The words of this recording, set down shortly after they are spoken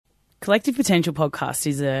Collective Potential podcast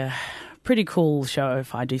is a pretty cool show,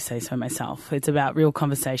 if I do say so myself. It's about real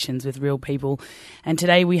conversations with real people. And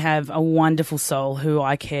today we have a wonderful soul who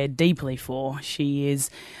I care deeply for. She is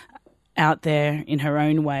out there in her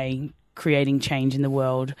own way creating change in the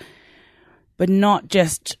world, but not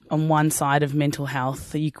just on one side of mental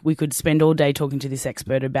health. We could spend all day talking to this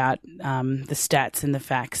expert about the stats and the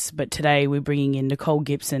facts, but today we're bringing in Nicole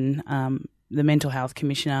Gibson, the Mental Health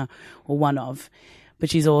Commissioner, or one of, but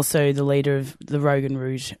she's also the leader of the Rogan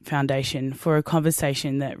Rouge Foundation, for a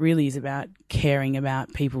conversation that really is about caring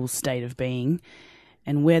about people's state of being.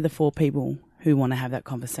 And we're the four people who want to have that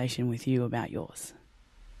conversation with you about yours.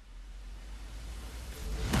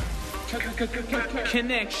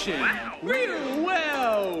 Connection. Real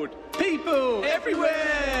world. People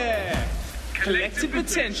everywhere. Collective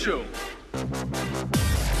potential.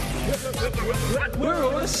 We're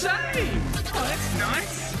all the same. Oh, that's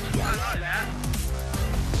nice. I like that.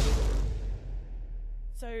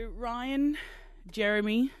 So, Ryan,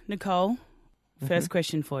 Jeremy, Nicole, first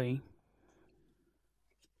question for you.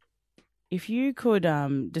 If you could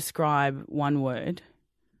describe one word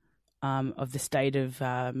of the state of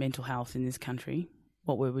mental health in this country,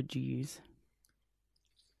 what word would you use?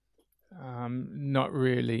 Not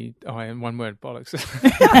really. One word, bollocks.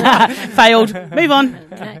 Failed. Move on.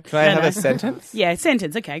 Can I have a sentence? Yeah,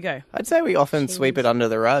 sentence. Okay, go. I'd say we often sweep it under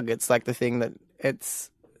the rug. It's like the thing that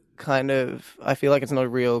it's kind of, I feel like it's not a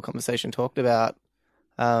real conversation talked about,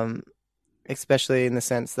 especially in the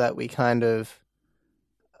sense that we kind of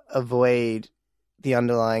avoid the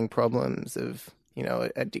underlying problems of, you know,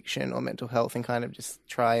 addiction or mental health and kind of just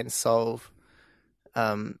try and solve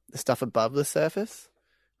the stuff above the surface.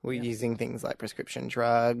 We're using things like prescription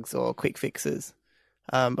drugs or quick fixes.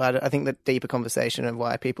 But I think the deeper conversation of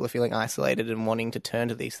why people are feeling isolated and wanting to turn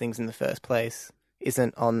to these things in the first place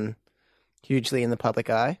isn't on hugely in the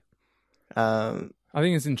public eye. I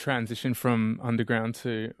think it's in transition from underground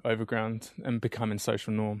to overground and becoming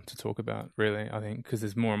social norm to talk about, really, I think, because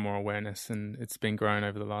there's more and more awareness and it's been growing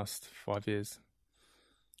over the last 5 years.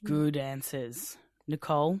 Good answers.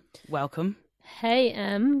 Nicole, welcome. Hey,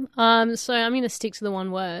 Em. So I'm going to stick to the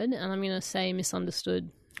one word and I'm going to say misunderstood.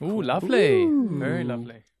 Ooh, lovely. Ooh. Very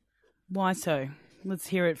lovely. Why so? Let's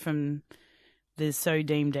hear it from the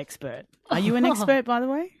so-deemed expert. Are you an expert, by the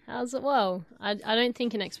way? How's it? Well, I don't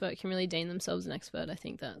think an expert can really deem themselves an expert. I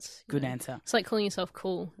think that's... Good answer. It's like calling yourself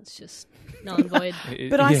cool. It's just null and void.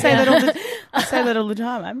 But I say that all the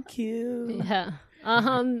time. I'm cute. Yeah.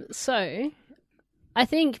 So I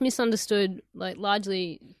think misunderstood, like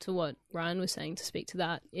largely to what Ryan was saying, to speak to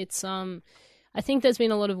that. It's I think there's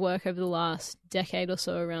been a lot of work over the last decade or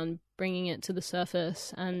so around bringing it to the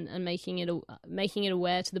surface and making it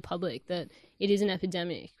aware to the public that it is an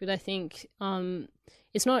epidemic. But I think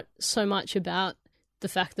it's not so much about the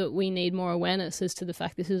fact that we need more awareness as to the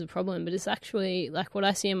fact this is a problem, but it's actually, like, what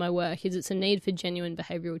I see in my work is it's a need for genuine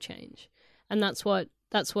behavioural change. And that's what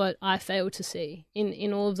I fail to see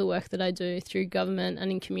in all of the work that I do through government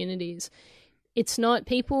and in communities. It's not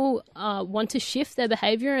people want to shift their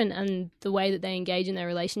behaviour and the way that they engage in their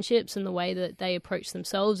relationships and the way that they approach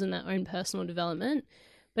themselves and their own personal development,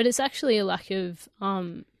 but it's actually a lack of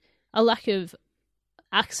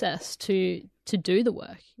access to do the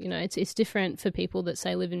work. You know, it's different for people that,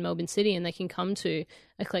 say, live in Melbourne City and they can come to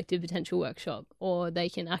a collective potential workshop, or they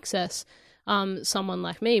can access someone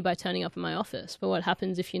like me by turning up in my office. But what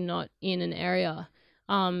happens if you're not in an area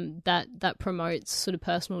that promotes sort of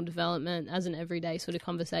personal development as an everyday sort of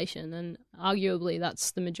conversation? And arguably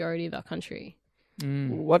that's the majority of our country.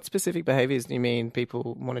 What specific behaviours do you mean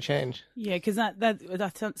people want to change? Yeah, because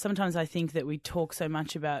that sometimes I think that we talk so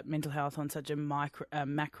much about mental health on such a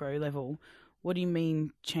macro level. What do you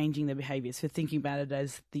mean changing their behaviours? For thinking about it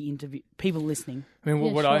as the people listening. I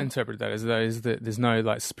mean, what I interpret that as, though, is that there's no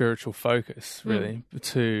like spiritual focus really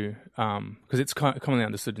to because it's commonly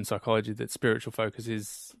understood in psychology that spiritual focus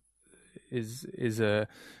is a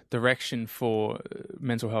direction for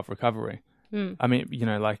mental health recovery. I mean, you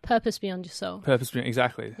know, like purpose beyond yourself.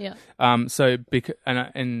 Exactly. Yeah.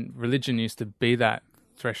 And religion used to be that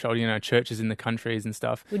threshold. You know, churches in the countries and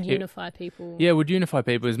stuff would unify people. Yeah, would unify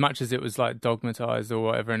people as much as it was like dogmatized or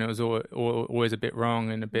whatever, and it was always a bit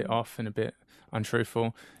wrong and a bit off and a bit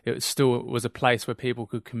untruthful. It still was a place where people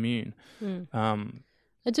could commune.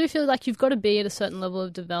 I do feel like you've got to be at a certain level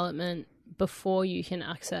of development before you can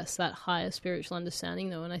access that higher spiritual understanding,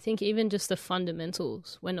 though. And I think even just the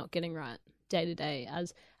fundamentals we're not getting right day to day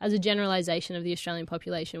as a generalization of the Australian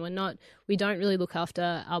population. We don't really look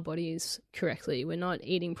after our bodies correctly. We're not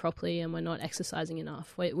eating properly and we're not exercising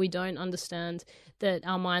enough. We don't understand that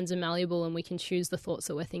our minds are malleable and we can choose the thoughts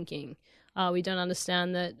that we're thinking. We don't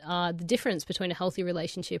understand that the difference between a healthy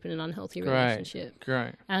relationship and an unhealthy relationship.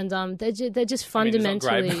 Great. And they're just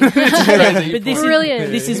fundamentally But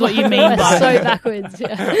brilliant. this is what you mean by so backwards.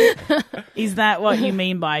 Yeah. Is that what you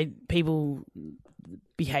mean by people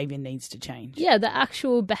behavior needs to change? Yeah, the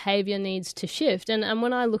actual behavior needs to shift. And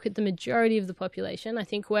when I look at the majority of the population, I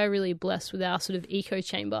think we're really blessed with our sort of echo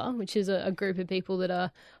chamber, which is a group of people that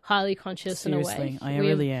are highly conscious Seriously, and awake. I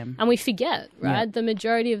really am. And we forget, right? Yeah. The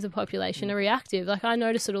majority of the population are reactive. Like, I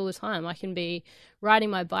notice it all the time. I can be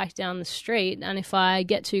riding my bike down the street, and if I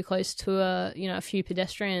get too close to a few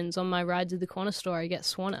pedestrians on my ride to the corner store, I get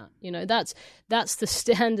sworn at. That's the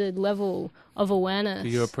standard level of awareness.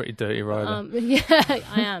 You're a pretty dirty rider. Yeah,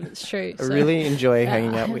 I am. It's true. I really enjoy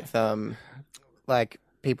hanging out with like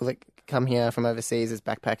people that come here from overseas as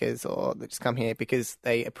backpackers, or that just come here because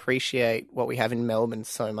they appreciate what we have in Melbourne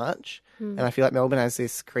so much. And I feel like Melbourne has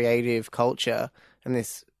this creative culture and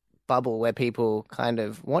this bubble where people kind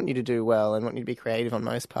of want you to do well and want you to be creative on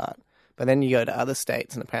most part. But then you go to other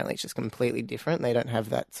states and apparently it's just completely different. They don't have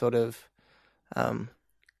that sort of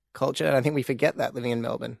culture. And I think we forget that living in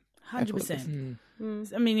Melbourne. 100%.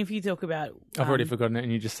 I mean, if you talk about... I've already forgotten it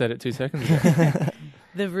and you just said it 2 seconds ago.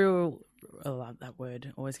 the rural... I love that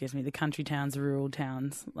word. Always gets me. The country towns, the rural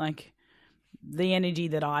towns. Like, the energy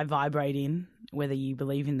that I vibrate in, whether you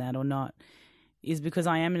believe in that or not, is because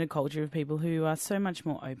I am in a culture of people who are so much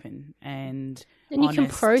more open and you honest. can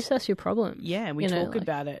process your problem. Yeah, we talk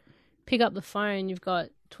about it. Pick up the phone, you've got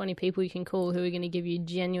 20 people you can call who are going to give you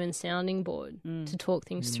genuine sounding board to talk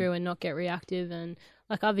things through and not get reactive. And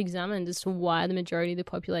like, I've examined as to why the majority of the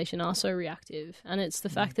population are so reactive, and it's the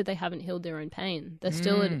fact that they haven't healed their own pain. They're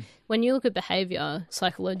still when you look at behavior,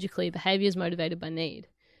 psychologically, behavior is motivated by need.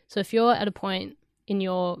 So if you're at a point in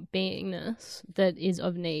your beingness that is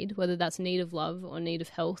of need, whether that's need of love or need of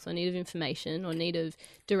health or need of information or need of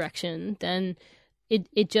direction, then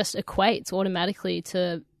it just equates automatically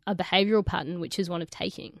to a behavioral pattern, which is one of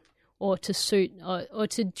taking, or to suit, or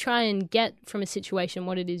to try and get from a situation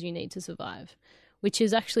what it is you need to survive, which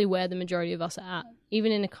is actually where the majority of us are at.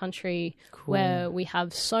 Even in a country where we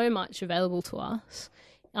have so much available to us,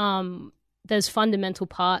 there's fundamental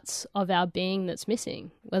parts of our being that's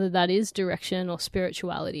missing, whether that is direction or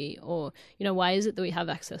spirituality, or, why is it that we have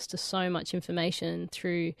access to so much information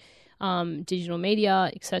through digital media,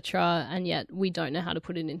 etc., and yet we don't know how to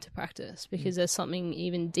put it into practice because there's something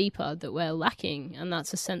even deeper that we're lacking, and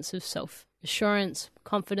that's a sense of self-assurance,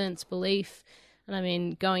 confidence, belief. And I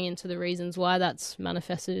mean, going into the reasons why that's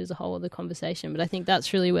manifested is a whole other conversation, but I think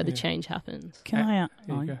that's really where the change happens. Can I...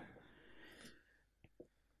 Here you go.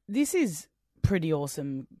 This is pretty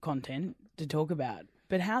awesome content to talk about,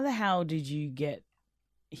 but how the hell did you get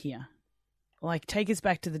here? Like, take us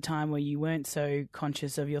back to the time where you weren't so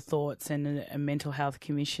conscious of your thoughts and a mental health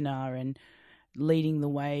commissioner and leading the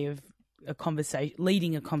way of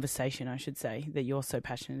leading a conversation, I should say, that you're so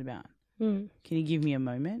passionate about. Can you give me a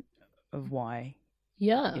moment of why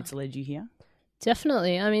it's led you here?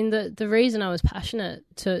 Definitely. I mean, the reason I was passionate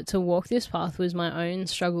to walk this path was my own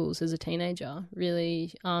struggles as a teenager,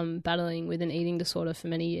 really battling with an eating disorder for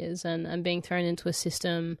many years and being thrown into a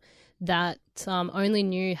system that only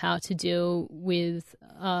knew how to deal with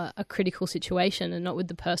a critical situation and not with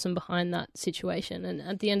the person behind that situation. And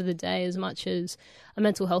at the end of the day, as much as a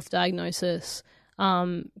mental health diagnosis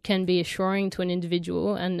can be assuring to an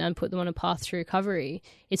individual and put them on a path to recovery,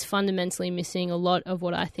 it's fundamentally missing a lot of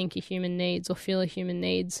what I think a human needs or feel a human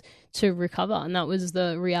needs to recover. And that was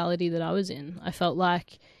the reality that I was in. I felt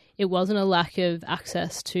like it wasn't a lack of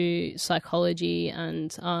access to psychology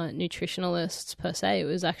and nutritionalists per se. It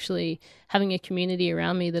was actually having a community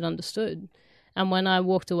around me that understood. And when I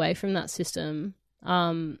walked away from that system,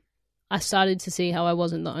 I started to see how I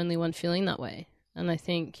wasn't the only one feeling that way. And I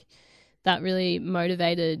think that really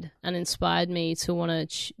motivated and inspired me to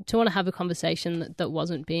want to have a conversation that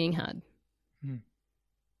wasn't being had.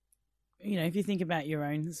 If you think about your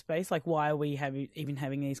own space, like, why are we even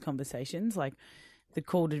having these conversations? Like, the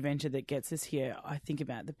call to adventure that gets us here, I think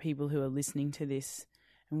about the people who are listening to this,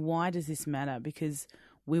 and why does this matter? Because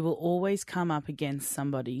we will always come up against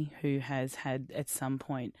somebody who has had at some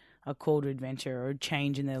point a call to adventure or a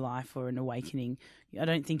change in their life or an awakening. I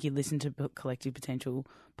don't think you listen to Collective Potential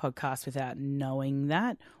podcast without knowing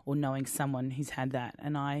that or knowing someone who's had that.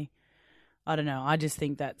 And I don't know, I just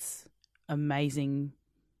think that's amazing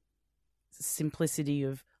simplicity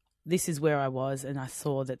of, this is where I was, and I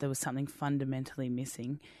saw that there was something fundamentally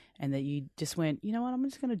missing, and that you just went, you know what, I'm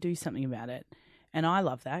just going to do something about it. And I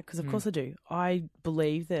love that because, of course, I do. I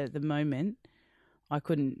believe that at the moment I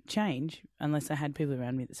couldn't change unless I had people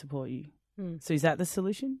around me that support you. So is that the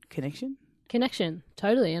solution? Connection? Connection,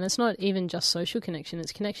 totally. And it's not even just social connection,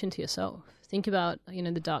 it's connection to yourself. Think about,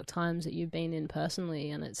 the dark times that you've been in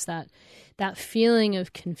personally, and it's that feeling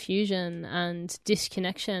of confusion and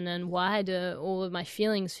disconnection, and why do all of my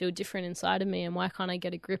feelings feel different inside of me, and why can't I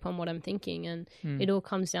get a grip on what I'm thinking? And it all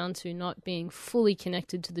comes down to not being fully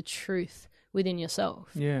connected to the truth within yourself.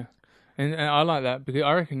 Yeah. And I like that, because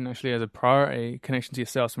I reckon actually as a priority, connection to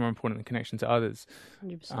yourself is more important than connection to others.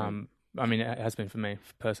 100%. I mean, it has been for me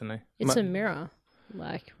personally. It's a mirror.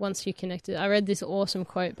 Like, once you're connected, I read this awesome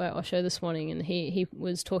quote by Osho this morning, and he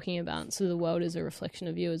was talking about, so the world is a reflection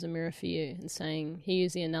of you, as a mirror for you, and saying, he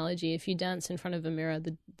used the analogy, if you dance in front of a mirror,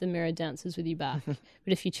 the mirror dances with you back. But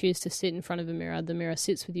if you choose to sit in front of a mirror, the mirror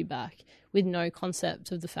sits with you back, with no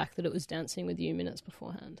concept of the fact that it was dancing with you minutes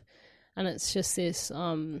beforehand. And it's just this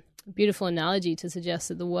beautiful analogy to suggest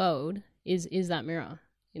that the world is that mirror.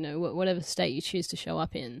 Whatever state you choose to show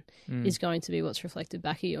up in is going to be what's reflected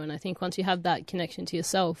back at you. And I think once you have that connection to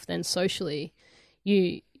yourself, then socially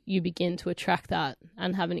you begin to attract that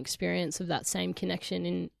and have an experience of that same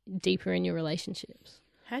connection deeper in your relationships.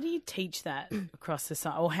 How do you teach that across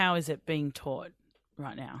society, or how is it being taught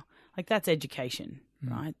right now? Like, that's education,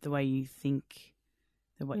 right? The way you think,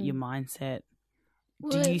 your mindset.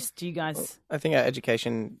 Do you guys... I think our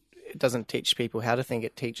education, it doesn't teach people how to think,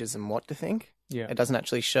 it teaches them what to think. Yeah. It doesn't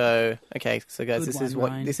actually show, okay, so guys, Good this is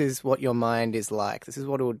one, Ryan. this is what your mind is like. This is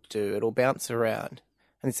what it will do. It'll bounce around.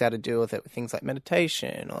 And it's how to deal with it with things like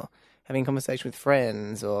meditation, or having conversation with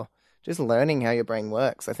friends, or just learning how your brain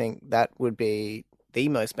works. I think that would be the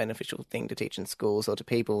most beneficial thing to teach in schools, or to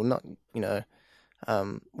people, not,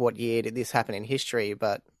 what year did this happen in history,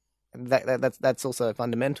 but that's also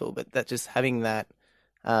fundamental. But that, just having that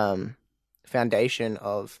foundation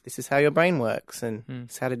of, this is how your brain works, and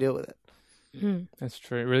it's how to deal with it. That's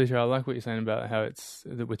true. Really true. I like what you're saying about how it's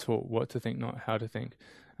that we're taught what to think, not how to think.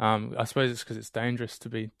 I suppose it's because it's dangerous to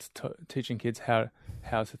be teaching kids how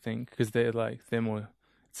to think, because they're more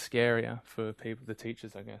scarier for people, the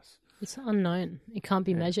teachers, I guess. It's unknown. It can't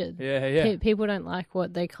be measured. Yeah. People don't like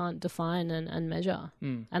what they can't define and measure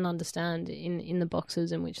and understand in the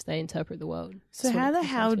boxes in which they interpret the world. So how the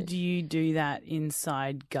hell do you do that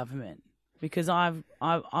inside government? Because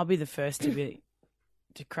I'll be the first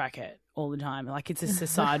to crack it all the time. Like, it's a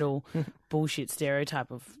societal bullshit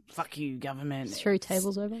stereotype of fuck you, government. Throw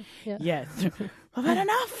tables over. Yeah. I've had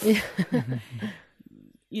enough.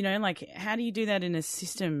 Like, how do you do that in a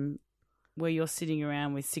system where you're sitting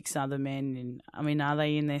around with 6 other men? And I mean, are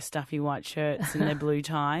they in their stuffy white shirts and their blue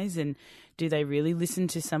ties? And do they really listen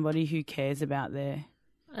to somebody who cares about their...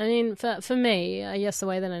 I mean, for me, I guess the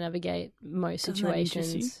way that I navigate most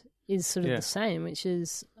situations is sort of the same, which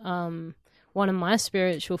is... one of my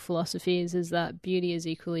spiritual philosophies is that beauty is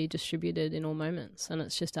equally distributed in all moments, and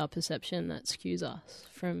it's just our perception that skews us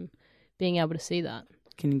from being able to see that.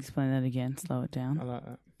 Can you explain that again? Slow it down. I like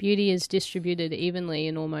that. Beauty is distributed evenly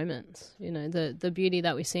in all moments. The beauty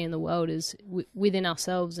that we see in the world is within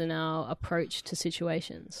ourselves and our approach to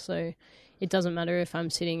situations. So it doesn't matter if I'm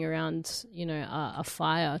sitting around, a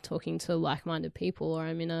fire talking to like-minded people, or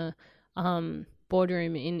I'm in a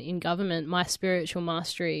boardroom in government. My spiritual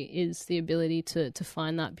mastery is the ability to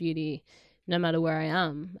find that beauty no matter where I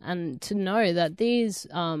am, and to know that these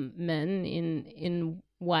men in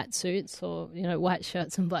white suits, or white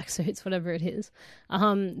shirts and black suits, whatever it is,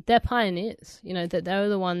 they're pioneers. That they're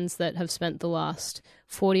the ones that have spent the last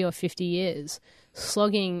 40 or 50 years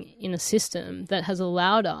slogging in a system that has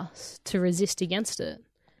allowed us to resist against it,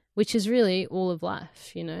 which is really all of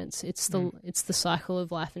life. It's the cycle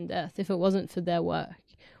of life and death. If it wasn't for their work,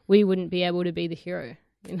 we wouldn't be able to be the hero.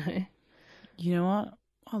 You know what?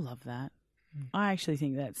 I love that. I actually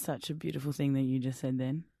think that's such a beautiful thing that you just said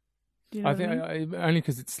then. Do you know I what I think mean? only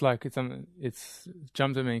because it's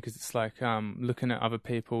jumped at me, because it's like looking at other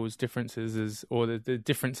people's differences or the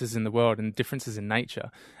differences in the world and differences in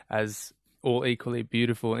nature as all equally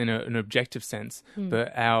beautiful in an objective sense,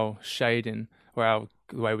 but our shading, or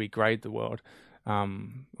the way we grade the world,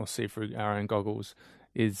 or see through our own goggles,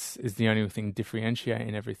 is the only thing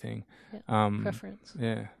differentiating everything. Preference.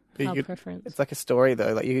 Yeah. Preference. It's like a story,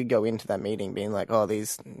 though. Like, you could go into that meeting being like, oh,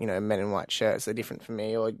 these, men in white shirts are different from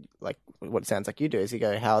me. Or like what it sounds like you do is you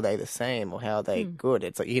go, how are they the same, or how are they good?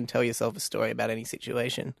 It's like you can tell yourself a story about any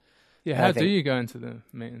situation. Yeah, how do you go into the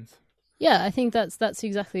meetings? Yeah, I think that's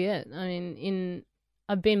exactly it. I mean,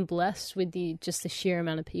 I've been blessed with the sheer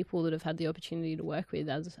amount of people that I've had the opportunity to work with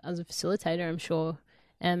as a facilitator. I'm sure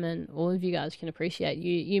Em and all of you guys can appreciate.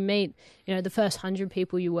 You meet, the first 100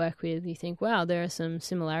 people you work with, you think, wow, there are some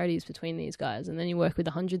similarities between these guys. And then you work with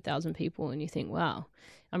 100,000 people and you think, wow,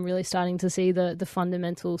 I'm really starting to see the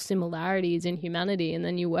fundamental similarities in humanity. And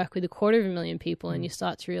then you work with 250,000 people and you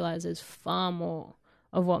start to realize there's far more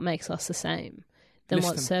of what makes us the same than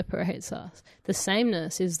what separates us. The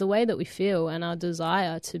sameness is the way that we feel and our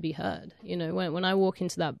desire to be heard. You know, when I walk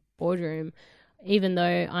into that boardroom, even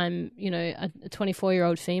though I'm, you know, a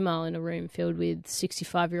 24-year-old female in a room filled with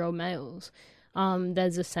 65-year-old males,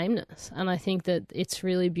 there's a sameness. And I think that it's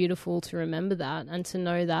really beautiful to remember that and to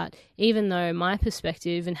know that even though my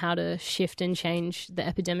perspective and how to shift and change the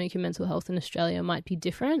epidemic of mental health in Australia might be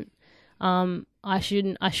different, I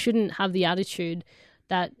shouldn't have the attitude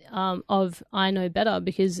that of I know better,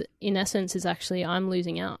 because in essence it's actually I'm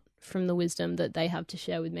losing out from the wisdom that they have to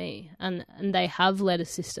share with me. And they have led a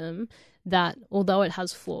system that, although it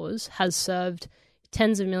has flaws, has served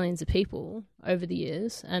tens of millions of people over the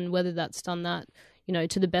years. And whether that's done that, you know,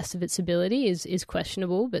 to the best of its ability is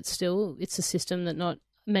questionable, but still it's a system that not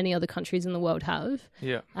many other countries in the world have.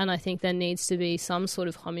 Yeah. And I think there needs to be some sort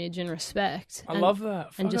of homage and respect. I love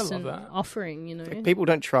that. And just love an that. offering, you know. Like, people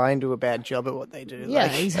don't try and do a bad job at what they do. Yeah,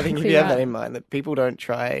 like, exactly I think if you have right. that in mind, that people don't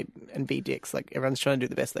try and be dicks. Like, everyone's trying to do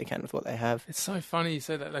the best they can with what they have. It's so funny you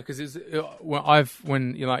say that, because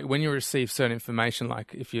when you receive certain information,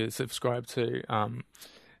 like if you subscribe to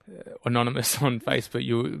Anonymous on Facebook,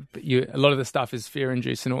 you a lot of the stuff is fear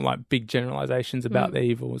inducing or like big generalizations about the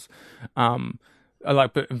evils.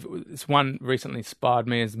 But it's one recently sparred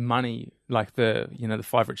me as money, like the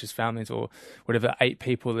 5 richest families or whatever, 8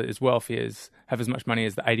 people that is wealthy have as much money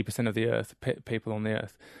as the 80% of the earth, people on the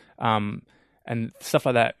earth. And stuff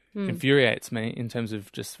like that infuriates me in terms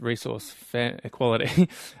of just resource equality.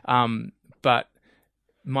 But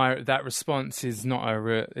that response is not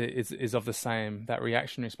is of the same, that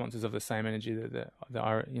reaction response is of the same energy that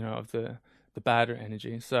of the bad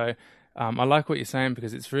energy. So I like what you're saying,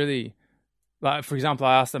 because it's really, like, for example,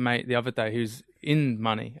 I asked a mate the other day who's in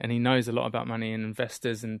money and he knows a lot about money and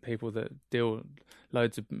investors and people that deal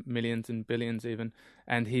loads of millions and billions even,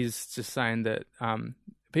 and he's just saying that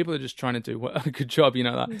people are just trying to do a good job. You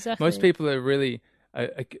know, like Exactly. Most people are really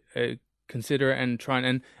considerate and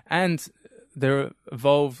trying and they're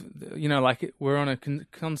evolved. You know, like we're on a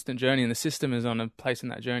constant journey, and the system is on a place in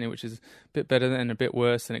that journey which is a bit better and a bit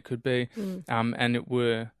worse than it could be.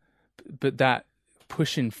 But that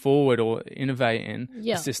pushing forward or innovating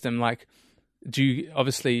the system, like,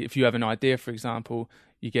 obviously if you have an idea, for example,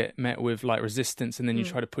 you get met with like resistance, and then you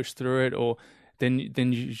try to push through it, or then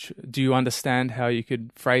do you understand how you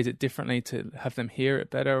could phrase it differently to have them hear it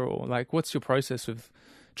better, or like what's your process of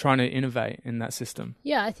trying to innovate in that system?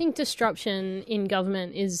 Yeah, I think disruption in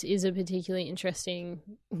government is a particularly interesting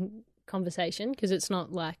conversation, because it's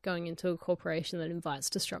not like going into a corporation that invites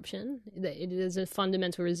disruption. It is a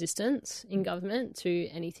fundamental resistance in government to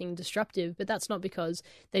anything disruptive, but that's not because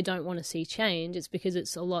they don't want to see change. It's because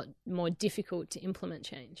it's a lot more difficult to implement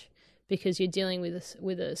change, because you're dealing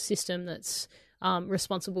with a system that's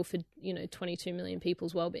responsible for 22 million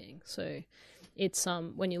people's well-being. So it's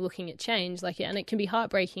when you're looking at change, and it can be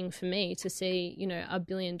heartbreaking for me to see $1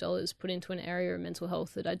 billion put into an area of mental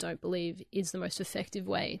health that I don't believe is the most effective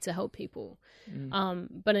way to help people.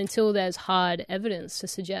 But until there's hard evidence to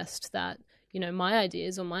suggest that my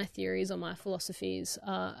ideas or my theories or my philosophies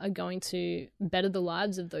are going to better the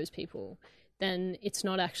lives of those people, then it's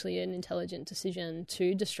not actually an intelligent decision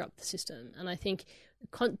to disrupt the system. And I think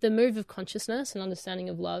the move of consciousness and understanding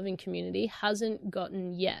of love and community hasn't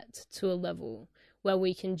gotten yet to a level where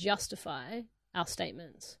we can justify our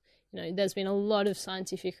statements. There's been a lot of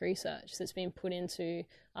scientific research that's been put into,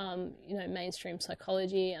 mainstream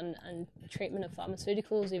psychology and treatment of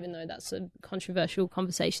pharmaceuticals, even though that's a controversial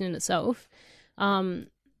conversation in itself.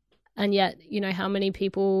 And yet, how many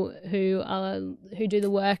people who do the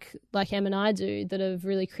work like Em and I do that have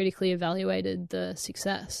really critically evaluated the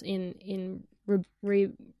success in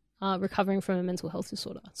recovering from a mental health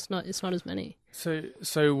disorder? It's not as many.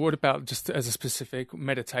 So what about just as a specific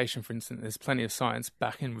meditation, for instance? There's plenty of science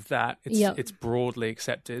backing with that. It's broadly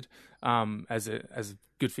accepted as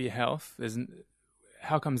good for your health.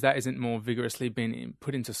 How comes that isn't more vigorously being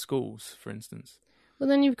put into schools, for instance? Well,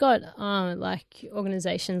 then you've got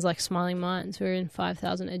organisations like Smiling Minds, who are in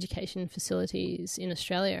 5,000 education facilities in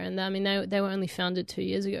Australia, and they were only founded 2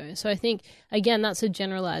 years ago. So I think, again, that's a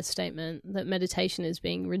generalised statement that meditation is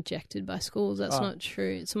being rejected by schools. That's not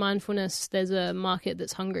true. It's mindfulness. There's a market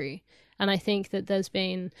that's hungry, and I think that there's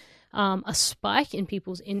been a spike in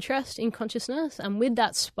people's interest in consciousness, and with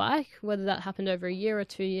that spike, whether that happened over a year or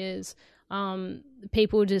 2 years,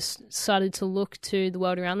 people just started to look to the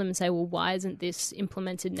world around them and say, well, why isn't this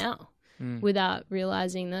implemented now? without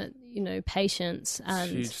realizing that, patience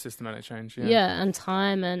and huge systematic change. and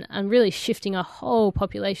time and really shifting a whole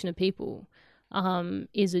population of people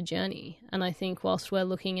is a journey. And I think whilst we're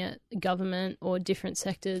looking at government or different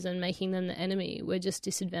sectors and making them the enemy, we're just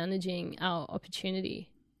disadvantaging our opportunity.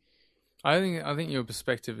 I think your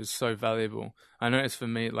perspective is so valuable. I know it's for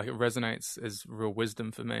me, like it resonates as real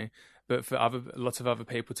wisdom for me, but for lots of other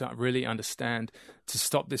people to really understand, to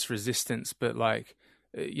stop this resistance, but like,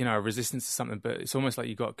 a resistance to something, but it's almost like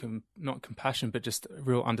you got not compassion, but just a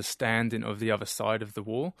real understanding of the other side of the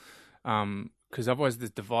wall. Because otherwise the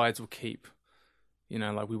divides will keep,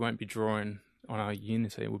 like we won't be drawing on our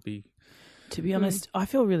unity. It would be. To be honest, I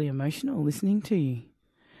feel really emotional listening to you.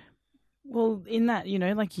 Well, in that,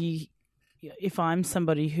 if I'm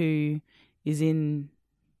somebody who is in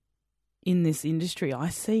this industry, I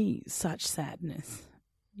see such sadness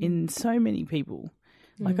in so many people.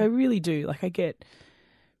 Like I really do. Like I get,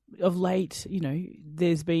 of late,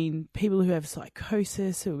 there's been people who have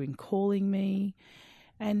psychosis who have been calling me,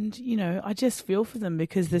 and, I just feel for them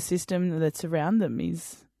because the system that's around them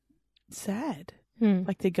is sad.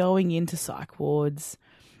 Like they're going into psych wards.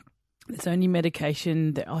 There's only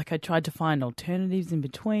medication. Like I tried to find alternatives in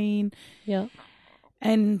between. Yeah.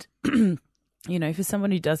 And, for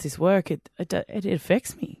someone who does this work, it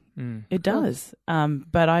affects me. It does.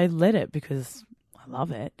 But I let it because I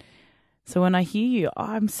love it. So when I hear you,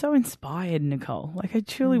 I'm so inspired, Nicole. Like I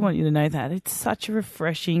truly want you to know that. It's such a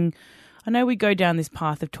refreshing. I know we go down this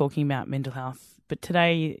path of talking about mental health, but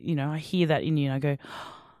today, I hear that in you and I go,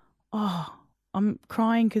 oh, I'm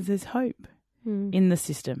crying because there's hope in the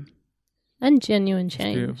system. And genuine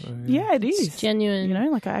change. Yeah, it is. It's genuine.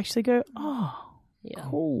 Like I actually go, oh,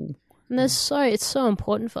 cool. And it's so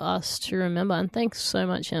important for us to remember. And thanks so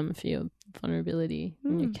much, Em, for your vulnerability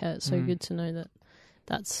and your care. It's so good to know that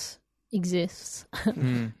that's exists.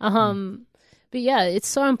 But yeah, it's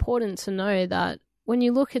so important to know that when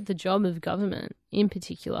you look at the job of government in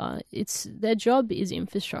particular, their job is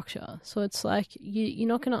infrastructure. So it's like you're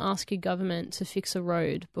not going to ask a government to fix a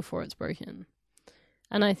road before it's broken.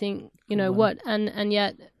 And I think, and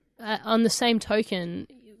yet on the same token,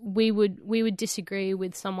 we would disagree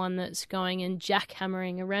with someone that's going and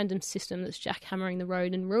jackhammering a random system that's jackhammering the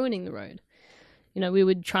road and ruining the road. We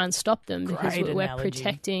would try and stop them because we're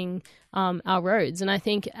protecting our roads. And I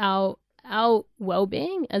think our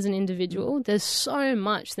well-being as an individual, there's so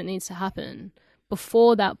much that needs to happen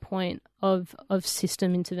before that point of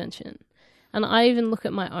system intervention. And I even look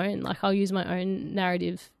at my own, like I'll use my own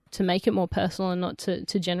narrative to make it more personal and not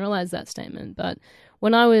to generalize that statement. But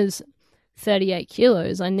when I was 38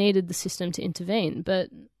 kilos, I needed the system to intervene. But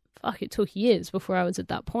it took years before I was at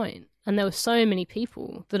that point. And there were so many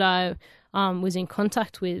people that I was in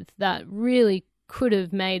contact with that really could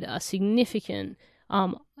have made a significant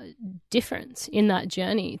difference in that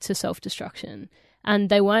journey to self-destruction. And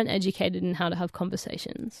they weren't educated in how to have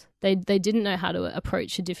conversations. They didn't know how to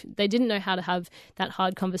approach they didn't know how to have that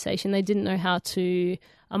hard conversation. They didn't know how to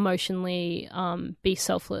emotionally be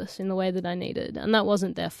selfless in the way that I needed. And that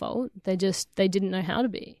wasn't their fault. They didn't know how to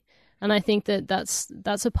be. And I think that's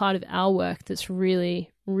a part of our work that's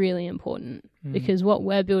really, really important, because what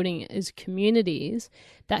we're building is communities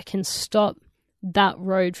that can stop that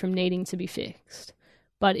road from needing to be fixed.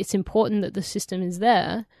 But it's important that the system is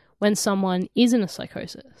there when someone is in a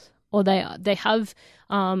psychosis or they have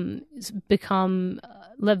become,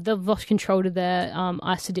 they've lost control of their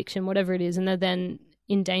ice addiction, whatever it is, and they're then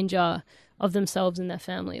in danger of themselves and their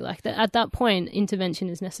family. Like at that point, intervention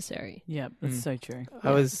is necessary. Yeah, that's so true.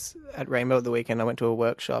 I was at Rainbow at the weekend. I went to a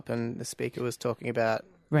workshop and the speaker was talking about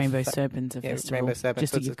Rainbow Serpents, a festival. Rainbow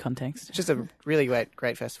Serpents, just to give context. It's just a really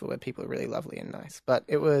great festival where people are really lovely and nice. But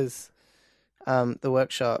it was the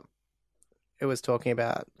workshop. It was talking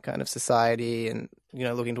about kind of society and,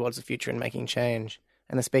 looking towards the future and making change.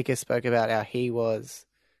 And the speaker spoke about how he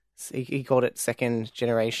called it second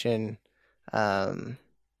generation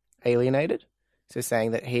alienated. So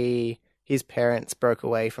saying that his parents broke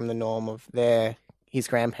away from the norm of his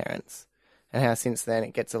grandparents, and how since then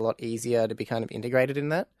it gets a lot easier to be kind of integrated in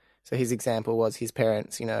that. So his example was his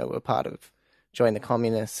parents, were part of joined the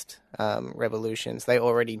communist revolutions. They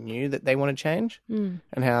already knew that they wanted change, and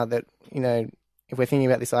how that, if we're thinking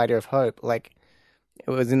about this idea of hope, like it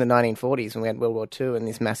was in the 1940s when we had World War II and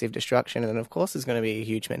this massive destruction, and of course there's going to be a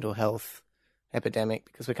huge mental health epidemic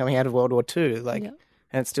because we're coming out of World War II, and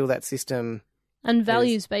it's still that system. And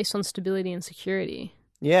values based on stability and security.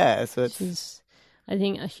 Yeah, so it's... Which is, I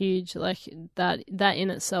think, a huge, that in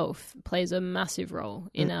itself plays a massive role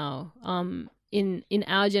in our in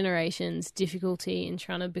our generation's difficulty in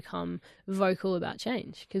trying to become vocal about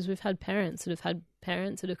change, because we've had parents that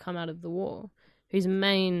have come out of the war whose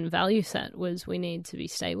main value set was we need to be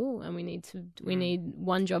stable and we need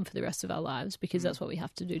one job for the rest of our lives because that's what we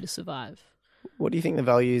have to do to survive. What do you think the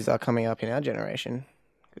values are coming up in our generation?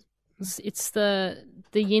 It's the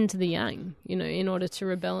yin to the yang, in order to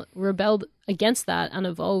rebel against that and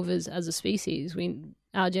evolve as a species.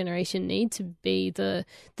 Our generation need to be the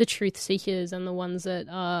truth seekers and the ones that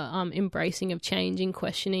are embracing of change and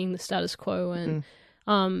questioning the status quo. And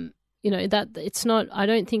that it's not. I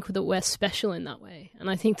don't think that we're special in that way. And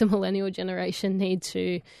I think the millennial generation need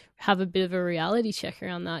to have a bit of a reality check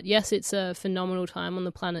around that. Yes, it's a phenomenal time on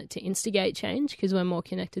the planet to instigate change because we're more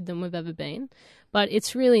connected than we've ever been. But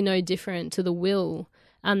it's really no different to the will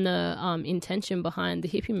and the intention behind the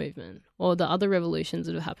hippie movement or the other revolutions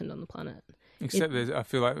that have happened on the planet. Except I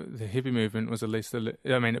feel like the hippie movement was at least,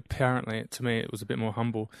 apparently to me it was a bit more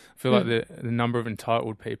humble. I feel like the number of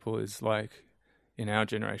entitled people is like, in our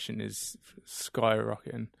generation, is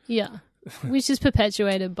skyrocketing. Yeah, which is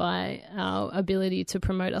perpetuated by our ability to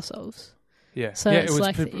promote ourselves. Yeah, so it was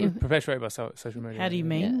perpetuated by social media. How do you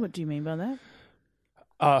mean? Yeah. What do you mean by that?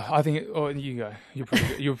 I think. You go.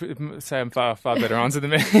 You'll say I'm far better answer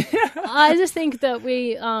than me. I just think that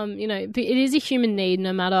we, it is a human need,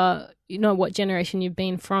 no matter what generation you've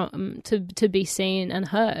been from, to be seen and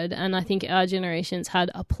heard. And I think our generation's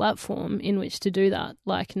had a platform in which to do that,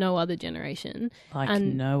 like no other generation.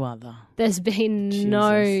 No other. There's been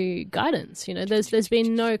no guidance. There's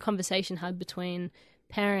been no conversation had between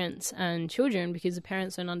parents and children because the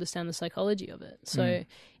parents don't understand the psychology of it. So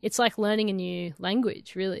it's like learning a new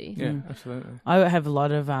language, really. Yeah, absolutely. I have a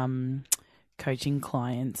lot of coaching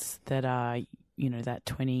clients that are, that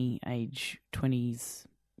 20s.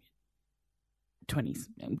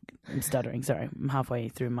 I'm stuttering, sorry. I'm halfway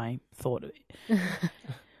through my thought.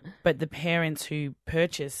 But the parents who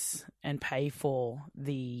purchase and pay for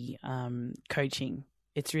the coaching,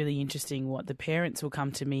 it's really interesting what the parents will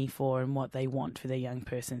come to me for and what they want for their young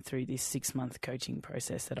person through this 6-month coaching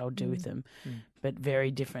process that I'll do with them, but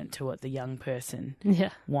very different to what the young person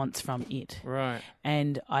wants from it. Right.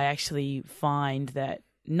 And I actually find that,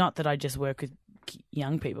 not that I just work with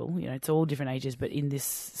young people, it's all different ages, but in this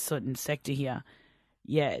certain sector here,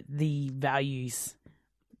 the values,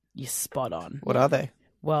 you're spot on. What are they?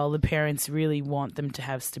 Well, the parents really want them to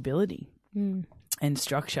have stability and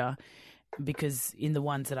structure, because in the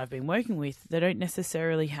ones that I've been working with, they don't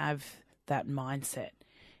necessarily have that mindset.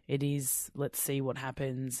 It is, let's see what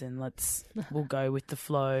happens and we'll go with the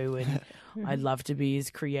flow, and I'd love to be as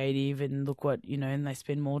creative and look what, and they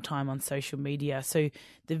spend more time on social media. So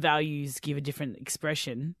the values give a different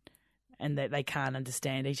expression, and that they can't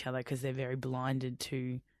understand each other because they're very blinded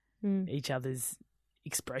to each other's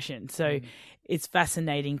expression. So it's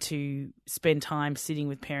fascinating to spend time sitting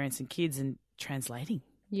with parents and kids and translating.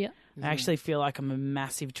 Yeah. I actually feel like I'm a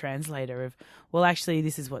massive translator of, well, actually,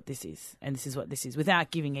 this is what this is, and this is what this is,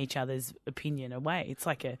 without giving each other's opinion away. It's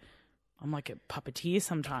like I'm like a puppeteer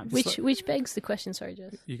sometimes. Which begs the question, sorry,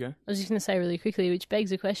 Jess. You go. I was just going to say really quickly, which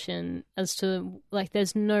begs the question as to,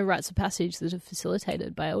 there's no rites of passage that are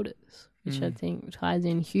facilitated by elders, which I think ties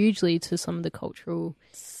in hugely to some of the cultural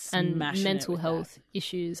and mental health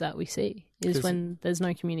issues that we see, is when there's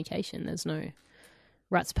no communication, there's no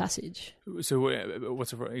rites of passage. So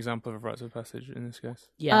what's an example of rites of passage in this case?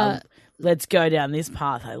 Yeah, let's go down this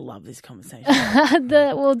path. I love this conversation.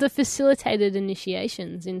 the facilitated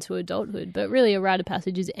initiations into adulthood, but really a rite of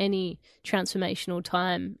passage is any transformational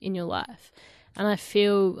time in your life. And I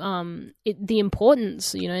feel the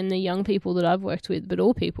importance, in the young people that I've worked with, but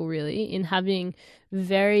all people really, in having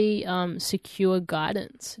very secure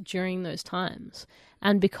guidance during those times.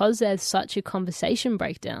 And because there's such a conversation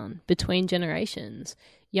breakdown between generations,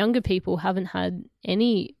 younger people haven't had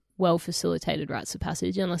any well-facilitated rites of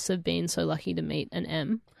passage unless they've been so lucky to meet an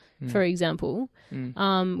M, for example,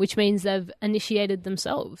 which means they've initiated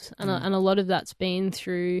themselves. And a lot of that's been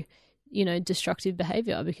through, destructive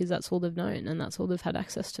behaviour, because that's all they've known and that's all they've had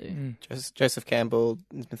access to. Joseph Campbell,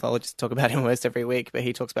 mythologists, talk about him almost every week, but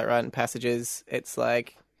he talks about rite and passages. It's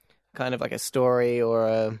like kind of like a story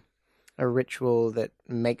or a ritual that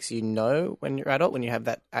makes you know when you're adult, when you have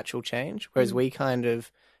that actual change. Whereas we kind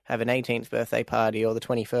of have an 18th birthday party or the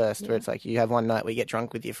 21st where it's like you have one night where you get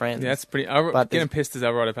drunk with your friends. Yeah, that's pretty... getting pissed is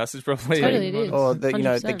our rite of passage, probably. Totally it is. Or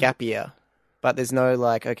the gap year. But there's no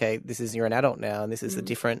okay, you're an adult now and this is the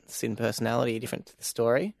difference in personality, different to the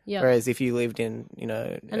story. Yep. Whereas if you lived in,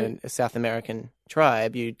 a South American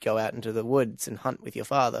tribe, you'd go out into the woods and hunt with your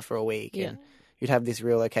father for a week and, you'd have this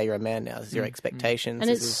real, okay, you're a man now. This is your expectations.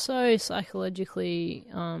 And it's so psychologically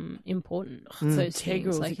important. Those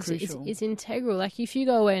integral, things, like crucial. it's integral. Like if you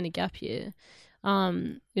go away in a gap year,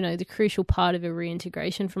 the crucial part of a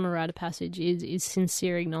reintegration from a rite of passage is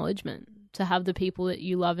sincere acknowledgement. To have the people that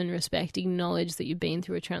you love and respect acknowledge that you've been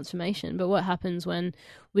through a transformation. But what happens when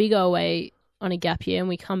we go away on a gap year and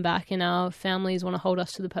we come back and our families want to hold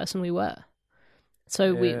us to the person we were?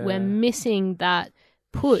 So we're missing that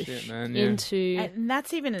push into... And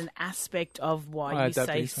that's even an aspect of why you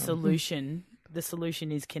say solution. The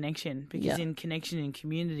solution is connection. Because in connection and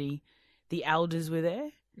community, the elders were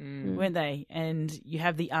there, weren't they? And you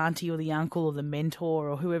have the auntie or the uncle or the mentor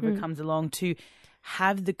or whoever comes along to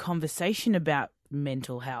have the conversation about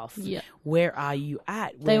mental health. Yeah. Where are you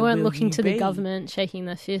at? They weren't looking to the government, shaking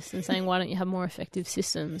their fists and saying, why don't you have more effective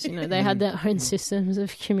systems? They had their own systems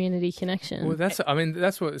of community connection. Well,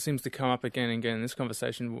 that's what seems to come up again and again in this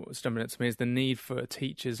conversation. What's jumping out to me is the need for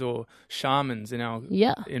teachers or shamans in our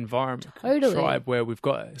environment, tribe, where we've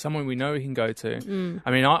got someone we know we can go to.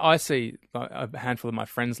 I mean, I see a handful of my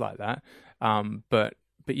friends like that, but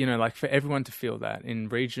like for everyone to feel that in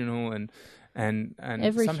regional and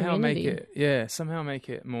every somehow community. make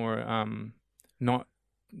it more not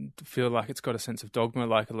feel like it's got a sense of dogma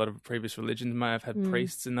like a lot of previous religions may have had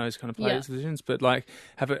priests in those kind of positions, but like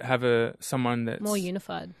have someone that's more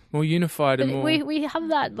unified but and more we have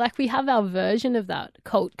that, like we have our version of that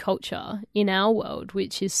culture in our world,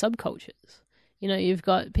 which is subcultures. You've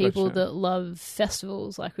got people that love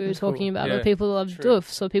festivals, like we were talking about, or people that love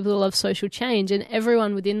doofs, or people that love social change, and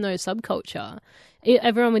everyone within those subcultures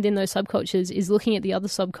is looking at the other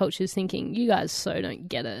subcultures thinking, you guys don't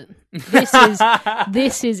get it.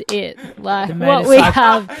 This is it. Like what we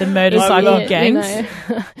have, the motorcycle gangs.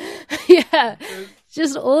 Yeah,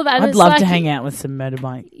 just all of that. I'd love to hang out with some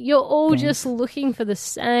motorbike. You're all just looking for the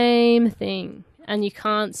same thing, and you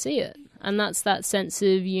can't see it, and that's that sense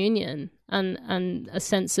of union. And a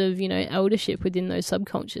sense of, eldership within those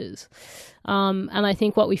subcultures. And I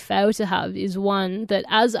think what we fail to have is one, that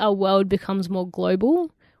as our world becomes more global,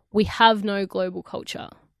 we have no global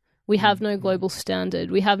culture. We have no global standard.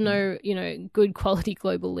 We have no, good quality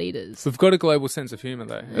global leaders. We've got a global sense of humour,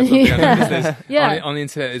 though. That's what on the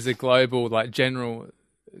internet is a global, general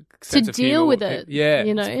sense to of deal humor. with it. Yeah,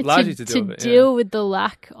 largely to deal with it. To deal with the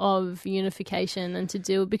lack of unification and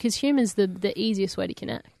because humor's the easiest way to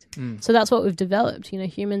connect. So that's what we've developed.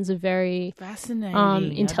 Humans are very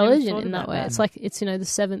fascinating, intelligent in that way. It's like it's the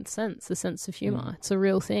seventh sense, the sense of humor. It's a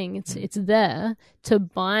real thing. It's there to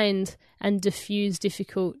bind and diffuse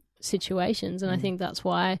difficult situations, and I think that's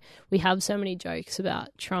why we have so many jokes about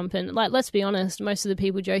Trump. And let's be honest, most of the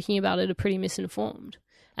people joking about it are pretty misinformed.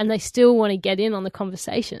 And they still want to get in on the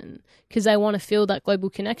conversation because they want to feel that global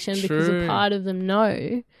connection because a part of them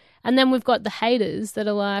know. And then we've got the haters that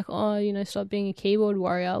are like, stop being a keyboard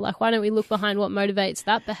warrior. Like, why don't we look behind what motivates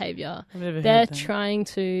that behavior? They're trying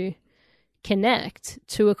to connect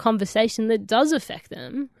to a conversation that does affect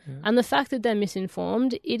them. Yeah. And the fact that they're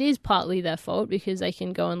misinformed, it is partly their fault because they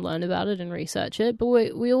can go and learn about it and research it. But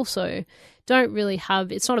we also don't really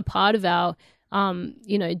have, it's not a part of our,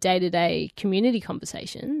 day-to-day community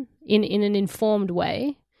conversation in an informed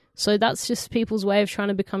way. So that's just people's way of trying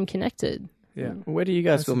to become connected. Yeah. Where do you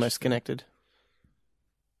guys feel most connected?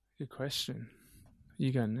 Good question.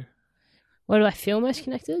 You go, Nick. Where do I feel most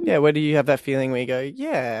connected? Yeah, where do you have that feeling where you go,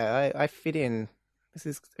 I fit in. This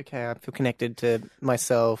is okay. I feel connected to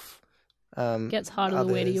myself. Gets harder the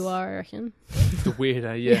weirder you are, I reckon. The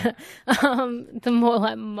weirder, yeah. The more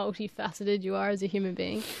multifaceted you are as a human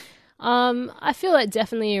being. I feel like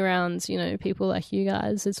definitely around, people like you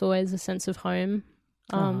guys, it's always a sense of home.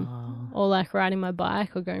 Or like riding my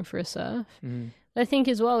bike or going for a surf. I think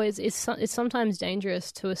as well it's sometimes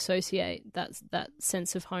dangerous to associate that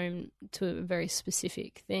sense of home to a very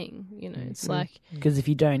specific thing. It's like because if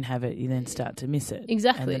you don't have it, you then start to miss it.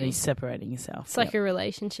 Exactly, and then you're separating yourself. It's like a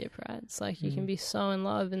relationship, right? It's like you can be so in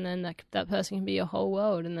love, and then that person can be your whole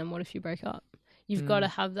world. And then what if you break up? You've got to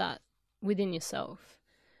have that within yourself.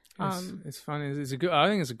 It's funny. I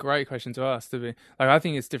think it's a great question to ask. To be like, I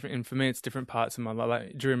think it's different. And for me, it's different parts of my life.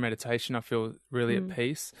 Like during meditation, I feel really at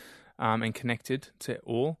peace and connected to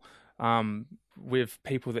all. With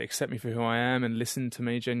people that accept me for who I am and listen to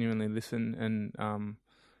me, genuinely listen, and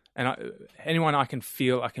anyone I can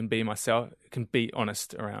feel I can be myself, can be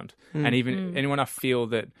honest around, and even anyone I feel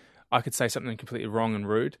that I could say something completely wrong and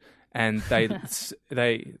rude, and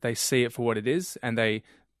they see it for what it is, and they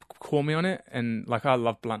call me on it. And like, I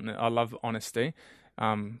love bluntness, I love honesty,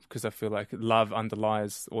 because I feel like love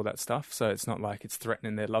underlies all that stuff. So it's not like it's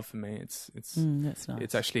threatening their love for me. It's that's nice.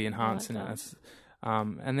 It's actually enhancing it.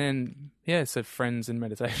 And then, so friends and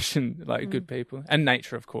meditation, like good people. And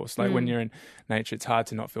nature, of course. Like when you're in nature, it's hard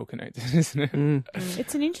to not feel connected, isn't it?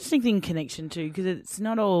 It's an interesting thing, connection too, because it's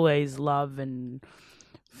not always love and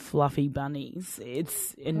fluffy bunnies.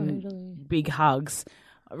 It's in big hugs.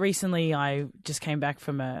 Recently, I just came back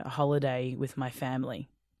from a holiday with my family,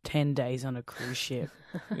 10 days on a cruise ship.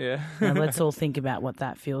 Yeah. Now let's all think about what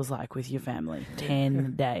that feels like with your family.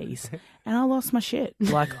 10 days. And I lost my shit.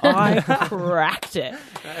 Like, I cracked it.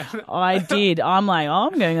 I did. I'm like,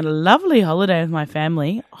 I'm going on a lovely holiday with my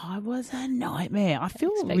family. I was a nightmare. I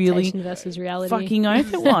feel really Expectation versus reality. fucking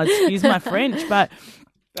oath it was. Excuse my French, but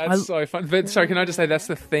That's so fun. But sorry, can I just say that's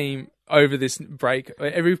the theme over this break?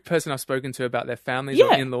 Every person I've spoken to about their families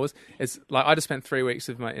or in-laws, it's like I just spent 3 weeks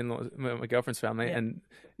with my in-laws, my girlfriend's family, and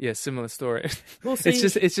similar story. Well, see,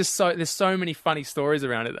 it's just so there's so many funny stories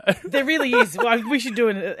around it though. there really is. Well, we should do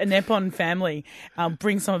an Epon family.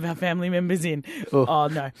 Bring some of our family members in. Oh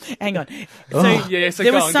no, hang on. So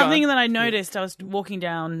there was something that I noticed. I was walking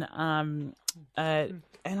down, and I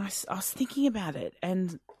was thinking about it,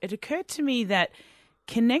 and it occurred to me that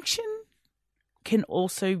connection can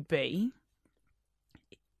also be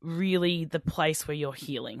really the place where you're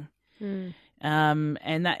healing.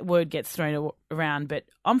 And that word gets thrown around, but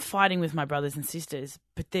I'm fighting with my brothers and sisters,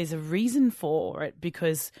 but there's a reason for it,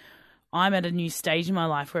 because I'm at a new stage in my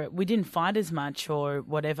life where we didn't fight as much or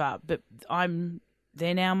whatever, but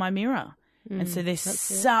they're now my mirror. And so there's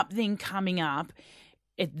something coming up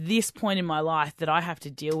at this point in my life that I have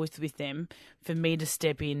to deal with them for me to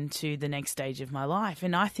step into the next stage of my life.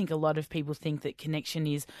 And I think a lot of people think that connection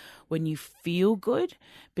is when you feel good,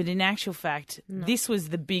 but in actual fact, this was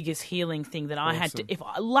the biggest healing thing that I had to,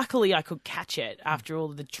 luckily I could catch it after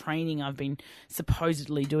all of the training I've been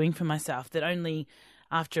supposedly doing for myself, that only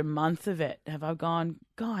after a month of it have I gone,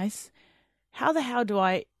 guys, how the hell do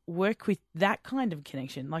I work with that kind of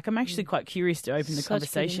connection? Like, I'm actually quite curious to open the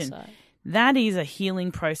conversation. That is a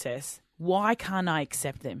healing process. Why can't I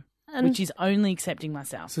accept them? Which is only accepting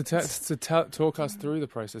myself. So talk us through the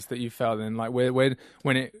process that you felt in, like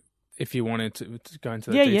if you wanted to go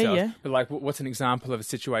into the details. But like, what's an example of a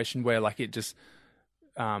situation where like it just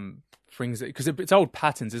brings it, because it's old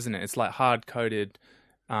patterns, isn't it? It's like hard-coded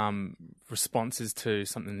responses to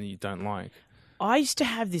something that you don't like. I used to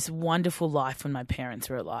have this wonderful life when my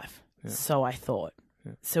parents were alive. Yeah. So I thought.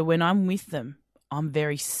 Yeah. So when I'm with them, I'm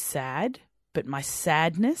very sad, but my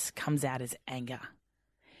sadness comes out as anger.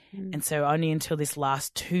 And so only until this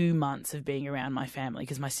last 2 months of being around my family,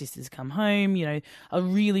 because my sister's come home, a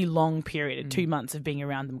really long period, 2 months of being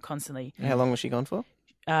around them constantly. How long was she gone for?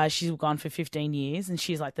 She's gone for 15 years, and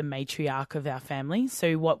she's like the matriarch of our family.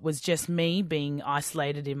 So what was just me being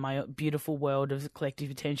isolated in my beautiful world of collective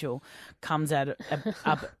potential comes out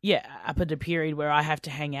up at a period where I have to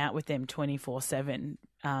hang out with them 24/7.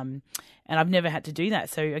 And I've never had to do that.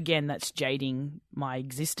 So again, that's jading my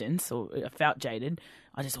existence, or I felt jaded.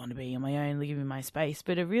 I just want to be on my own, live in my space.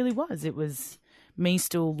 But it really was. It was me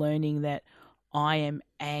still learning that I am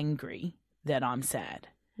angry that I'm sad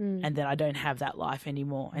and that I don't have that life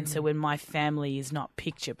anymore. And so when my family is not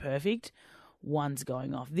picture perfect, one's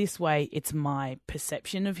going off this way, it's my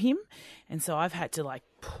perception of him. And so I've had to like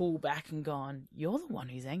pull back and gone, you're the one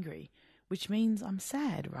who's angry, which means I'm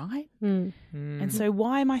sad, right? And so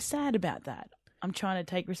why am I sad about that? I'm trying to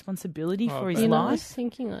take responsibility for his life. I was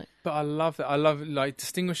thinking like... But I love that. I love like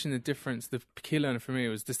distinguishing the difference. The key learner for me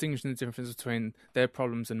was distinguishing the difference between their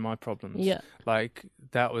problems and my problems. Yeah. Like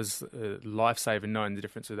that was a lifesaver, knowing the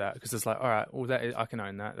difference with that, because it's like, all right, well, I can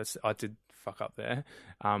own that. I did fuck up there,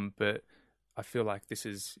 but I feel like this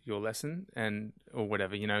is your lesson or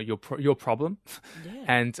whatever, your problem,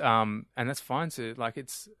 and that's fine. So like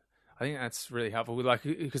I think that's really helpful. Like,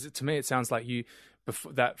 because to me it sounds like you,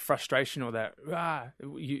 before that frustration or that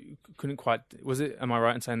you couldn't quite. Was it? Am I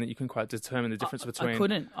right in saying that you couldn't quite determine the difference between? I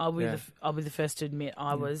couldn't. I'll be the first to admit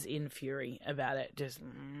I was in fury about it, just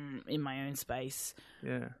in my own space.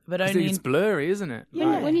 Yeah, but only it's blurry, isn't it?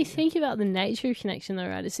 Yeah. When you think about the nature of connection, though,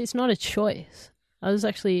 right? It's not a choice. I was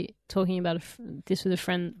actually talking about this with a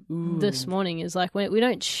friend this morning. Is like we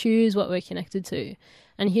don't choose what we're connected to,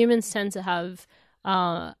 and humans tend to have.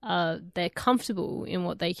 They're comfortable in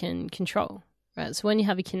what they can control, right? So when you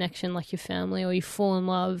have a connection like your family, or you fall in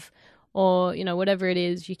love, or whatever it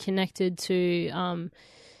is, you're connected to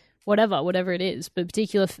whatever it is, but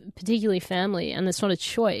particularly family, and it's not a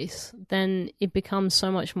choice, then it becomes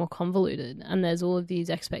so much more convoluted, and there's all of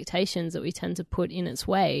these expectations that we tend to put in its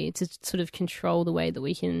way to sort of control the way that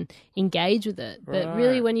we can engage with it. But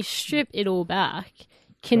really, when you strip it all back,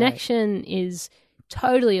 connection is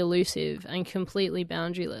totally elusive and completely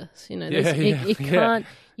boundaryless. You know,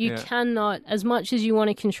 you cannot, as much as you want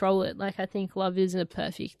to control it. Like, I think love is a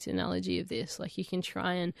perfect analogy of this. Like, you can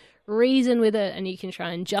try and reason with it and you can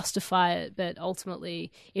try and justify it, but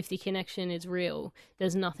ultimately, if the connection is real,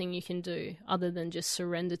 there's nothing you can do other than just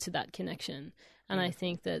surrender to that connection. And I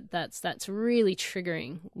think that's really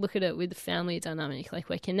triggering. Look at it with the family dynamic. Like,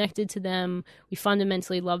 we're connected to them, we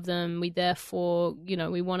fundamentally love them, we therefore, you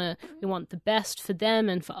know, we want the best for them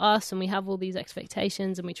and for us, and we have all these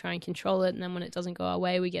expectations and we try and control it, and then when it doesn't go our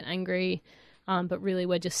way, we get angry. But really,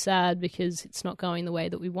 we're just sad because it's not going the way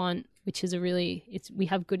that we want, which is we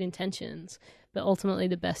have good intentions, but ultimately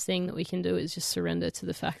the best thing that we can do is just surrender to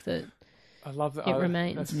the fact that I love that. It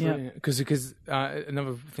remains. That's brilliant. Because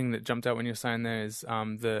another thing that jumped out when you were saying there is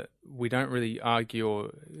that we don't really argue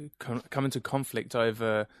or come into conflict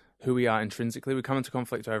over who we are intrinsically. We come into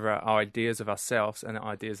conflict over our ideas of ourselves and the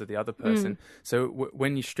ideas of the other person. So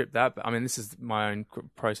when you strip that, I mean, this is my own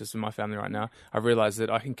process with my family right now. I realize that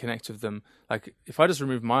I can connect with them. Like, if I just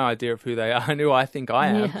remove my idea of who they are and who I think I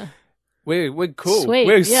am, we're cool. Sweet.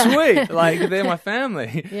 We're sweet. Like, they're my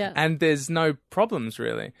family. Yeah. And there's no problems,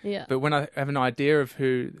 really. Yeah. But when I have an idea of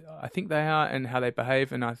who I think they are and how they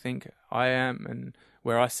behave and I think I am and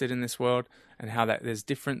where I sit in this world and how that there's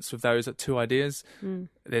difference with those two ideas,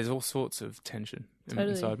 there's all sorts of tension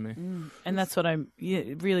inside me. And that's what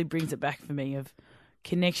it really brings it back for me of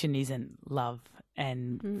connection isn't love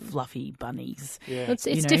and fluffy bunnies. Yeah.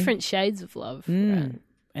 It's different shades of love. Right?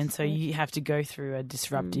 And so you have to go through a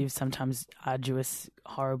disruptive, sometimes arduous,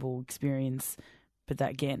 horrible experience. But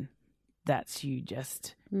that's you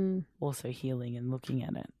just also healing and looking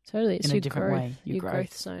at it. Totally. It's in your a different growth, way. Your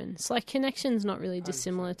growth zone. It's like connection's not really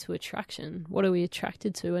dissimilar to attraction. What are we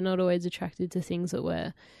attracted to? We're not always attracted to things that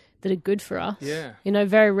are good for us. Yeah. You know,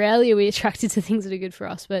 very rarely are we attracted to things that are good for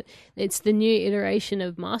us, but it's the new iteration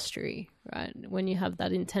of mastery, right? When you have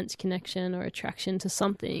that intense connection or attraction to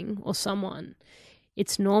something or someone,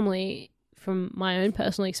 it's normally, from my own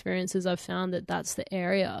personal experiences, I've found that that's the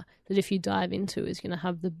area that if you dive into is going to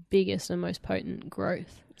have the biggest and most potent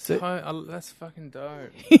growth. So, that's fucking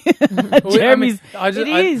dope. Jeremy's, it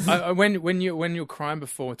is. When you're crying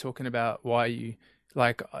before talking about why you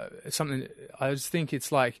like something, I just think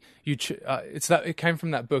it's like it's that it came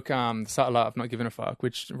from that book, The Subtle Art of Not Giving a Fuck,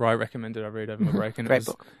 which Rye recommended I read over my break, and Great it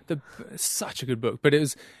was book. Such a good book. But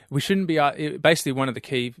we shouldn't be basically one of the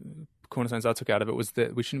key cornerstones I took out of it was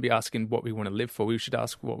that we shouldn't be asking what we want to live for. We should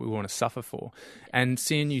ask what we want to suffer for. And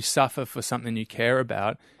seeing you suffer for something you care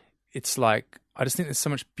about, it's like, I just think there's so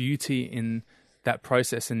much beauty in that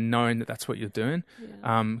process and knowing that that's what you're doing.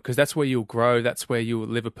 Because that's where you'll grow. That's where you'll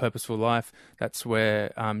live a purposeful life. That's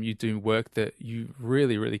where you do work that you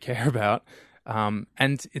really, really care about.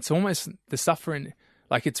 And it's almost the suffering,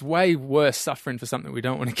 like it's way worse suffering for something we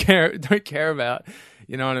don't care about.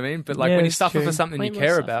 You know what I mean? But like when you suffer for something you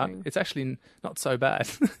care about, it's actually not so bad.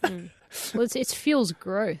 Well, it fuels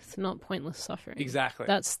growth, not pointless suffering. Exactly.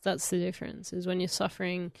 That's the difference. Is when you're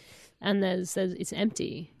suffering, and there's it's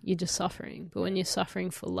empty. You're just suffering. But when you're suffering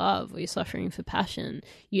for love or you're suffering for passion,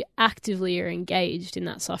 you actively are engaged in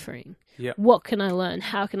that suffering. Yeah. What can I learn?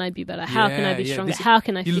 How can I be better? How can I be stronger? How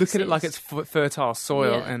can I? You fix look at it like this? it's fertile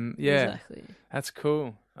soil, and exactly. That's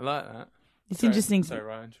cool. I like that. It's interesting. Sorry,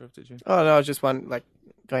 Ryan, interrupted you. Oh no, I was just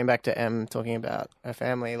going back to Em talking about her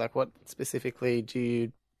family. Like, what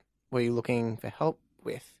specifically were you looking for help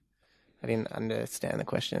with? I didn't understand the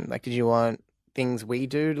question. Like, did you want things we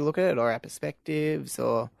do to look at it, or our perspectives,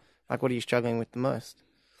 or like, what are you struggling with the most?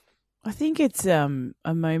 I think it's a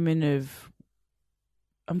moment of,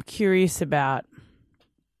 I'm curious about,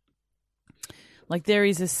 like, there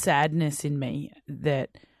is a sadness in me that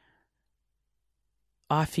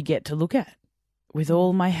I forget to look at with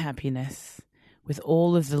all my happiness, with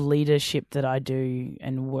all of the leadership that I do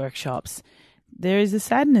and workshops. There is a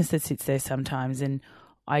sadness that sits there sometimes, and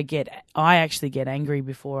I actually get angry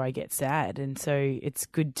before I get sad. And so it's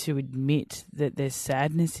good to admit that there's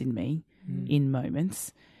sadness in me in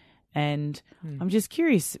moments. And I'm just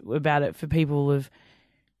curious about it for people of,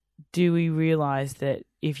 do we realize that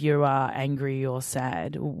if you are angry or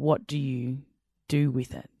sad, what do you do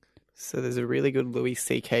with it? So there's a really good Louis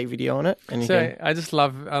C.K. video on it. And I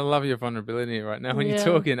love your vulnerability right now when you're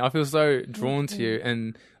talking. I feel so drawn to you,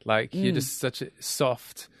 and like you're just such a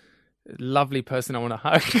soft, lovely person I want to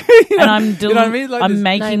hug. And I'm you know what I mean? Like I'm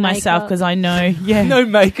making myself, because I know, no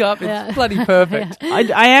makeup, it's bloody perfect.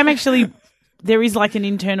 I am actually, there is like an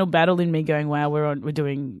internal battle in me going, wow, we're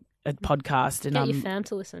doing a podcast, and Get your fam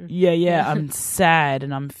to listen. I'm sad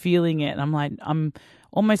and I'm feeling it, and I'm like, I'm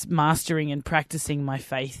almost mastering and practicing my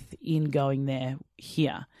faith in going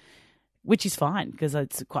here, which is fine because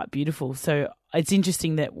it's quite beautiful. So it's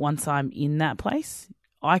interesting that once I'm in that place,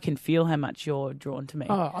 I can feel how much you're drawn to me.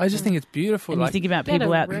 Oh, I just think it's beautiful. And Like, you think about Get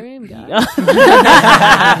people a out room, guys.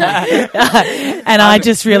 and I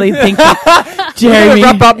just really think that we gotta Jeremy.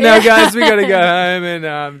 wrap up now, guys. We gotta go home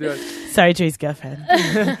and do it. Sorry, Drew's girlfriend.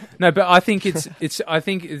 No, but I think it's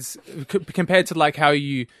compared to like how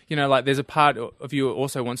you know, like there's a part of you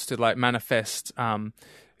also wants to like manifest, I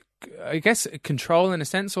guess, control in a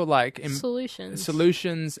sense, or like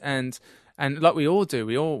solutions and like we all do,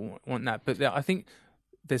 we all want that. But I think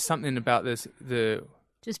there's something about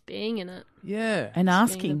Just being in it. Yeah. And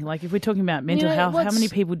asking, like if we're talking about mental health, how many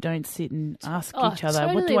people don't sit and ask each other,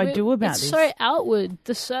 totally. what do I do about it's this? so outward.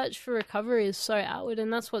 The search for recovery is so outward,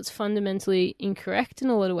 and that's what's fundamentally incorrect in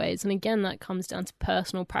a lot of ways. And again, that comes down to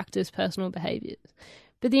personal practice, personal behaviours.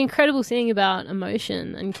 But the incredible thing about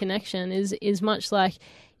emotion and connection is much like,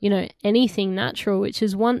 anything natural, which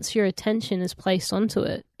is once your attention is placed onto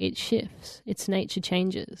it, it shifts. Its nature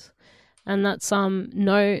changes. And that's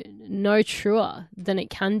no truer than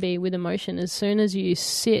it can be with emotion. As soon as you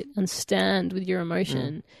sit and stand with your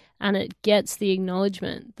emotion and it gets the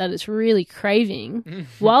acknowledgement that it's really craving,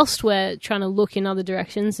 whilst we're trying to look in other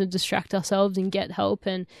directions and distract ourselves and get help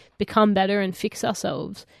and become better and fix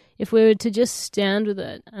ourselves, if we were to just stand with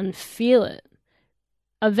it and feel it,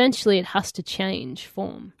 eventually it has to change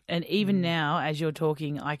form. And even now, as you're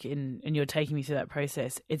talking, and you're taking me through that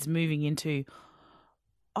process, it's moving into,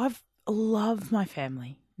 I love my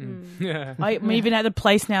family. Yeah. I'm even at the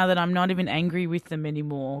place now that I'm not even angry with them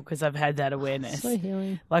anymore because I've had that awareness. So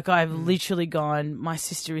healing. Like I've literally gone, my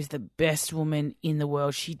sister is the best woman in the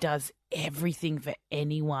world. She does everything for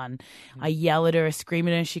anyone. I yell at her, I scream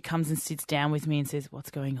at her. She comes and sits down with me and says, "What's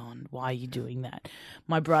going on? Why are you doing that?"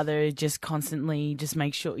 My brother just constantly just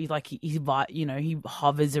makes sure he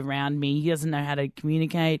hovers around me. He doesn't know how to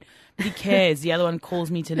communicate, but he cares. The other one calls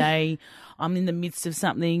me today. I'm in the midst of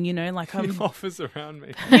something, like I'm... He offers around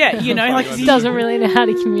me. Yeah, like... He doesn't really know how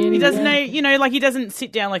to communicate. He doesn't know, like he doesn't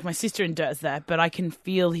sit down like my sister and does that, but I can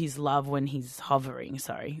feel his love when he's hovering,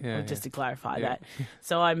 just to clarify that.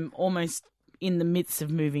 So I'm almost in the midst of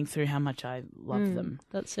moving through how much I love them.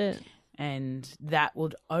 That's it. And that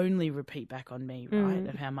would only repeat back on me, right,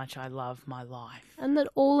 of how much I love my life. And that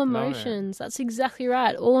all emotions, that's exactly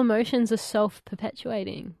right. All emotions are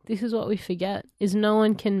self-perpetuating. This is what we forget, is no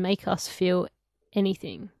one can make us feel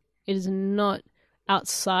anything. It is not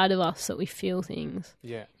outside of us that we feel things.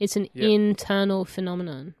 Yeah. It's an internal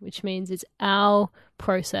phenomenon, which means it's our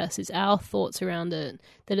process, it's our thoughts around it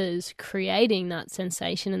that is creating that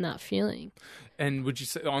sensation and that feeling. And would you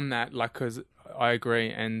say on that, like, because I agree,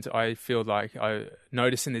 and I feel like I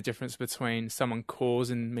noticing the difference between someone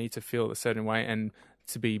causing me to feel a certain way and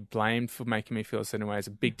to be blamed for making me feel a certain way is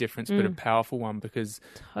a big difference, but a powerful one, because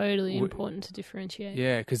totally important to differentiate.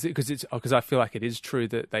 Yeah, because I feel like it is true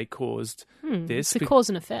that they caused this. It's a cause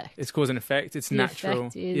and effect. It's cause and effect. It's the natural.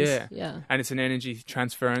 Effect is, and it's an energy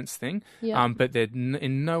transference thing. Yeah. But they're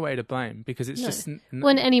in no way to blame, because it's just. Well,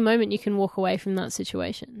 in any moment you can walk away from that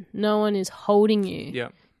situation. No one is holding you. Yeah.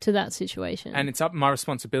 To that situation. And it's up my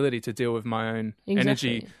responsibility to deal with my own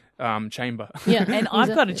energy chamber. Yeah. And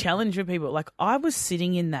I've got a challenge for people. Like, I was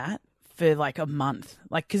sitting in that for like a month,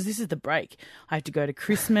 like, because this is the break. I had to go to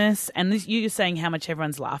Christmas, and you're saying how much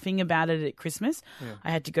everyone's laughing about it at Christmas. Yeah. I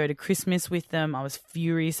had to go to Christmas with them. I was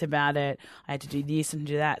furious about it. I had to do this and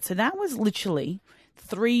do that. So that was literally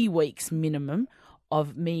 3 weeks minimum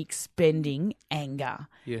of me expending anger.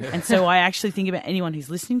 Yeah. And so I actually think about anyone who's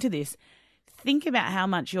listening to this, think about how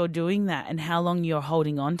much you're doing that and how long you're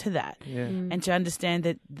holding on to that. Yeah. And to understand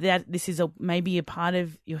that this is maybe a part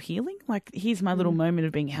of your healing. Like, here's my little moment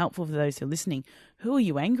of being helpful for those who are listening. Who are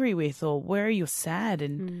you angry with, or where are you sad,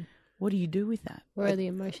 and what do you do with that? Where are the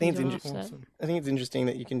emotions? I think it's interesting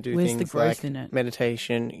that you can do Where's things the growth like in it?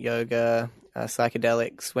 meditation, yoga,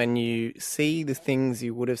 psychedelics, when you see the things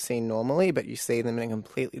you would have seen normally, but you see them in a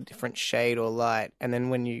completely different shade or light. And then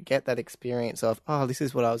when you get that experience of, oh, this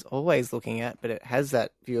is what I was always looking at, but it has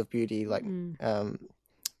that view of beauty, like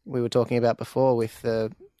we were talking about before with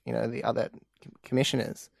the other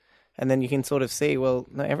commissioners. And then you can sort of see, well,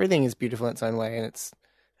 no, everything is beautiful in its own way, and it's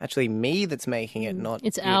actually me that's making it, not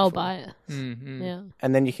it's beautiful. our bias. Mm-hmm. Yeah.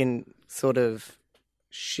 And then you can sort of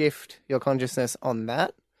shift your consciousness on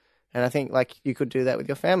that. And I think, like, you could do that with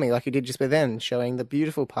your family, like you did just with them, showing the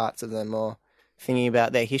beautiful parts of them, or thinking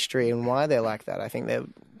about their history and why they're like that. I think they're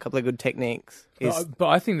a couple of good techniques. But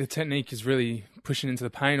I think the technique is really pushing into the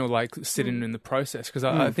pain, or like sitting in the process, because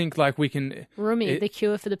I think like we can. Rumi, the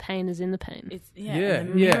cure for the pain is in the pain. It's, the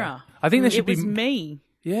mirror. I think there should it was me.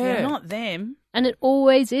 Yeah. Not them. And it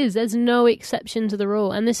always is. There's no exception to the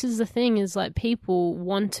rule. And this is the thing, is like people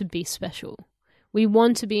want to be special. We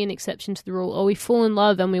want to be an exception to the rule, or we fall in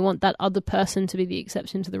love and we want that other person to be the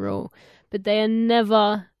exception to the rule. But they are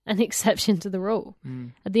never an exception to the rule.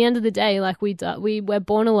 At the end of the day, like we're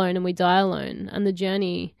born alone and we die alone. And the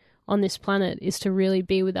journey on this planet is to really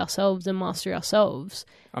be with ourselves and master ourselves.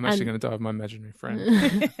 I'm actually going to die with my imaginary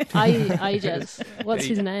friend. Are you, Jez? What's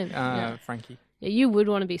his name? Frankie. Yeah, you would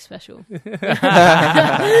want to be special. Oh,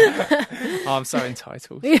 I'm so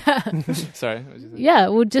entitled. Yeah. Sorry. What was you saying? Yeah,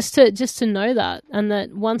 well, just to know that, and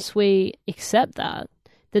that once we accept that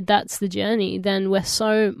that's the journey, then we're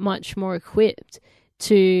so much more equipped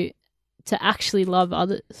to actually love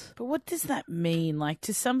others. But what does that mean? Like,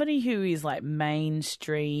 to somebody who is like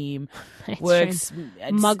mainstream, Mainstream. works,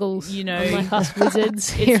 Muggles, you know, unlike us wizards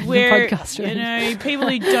here it's in where, the podcast room. you know, people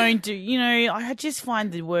who don't do, you know, I just find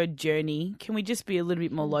the word journey, can we just be a little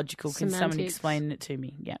bit more logical? Can someone Semantics. explain it to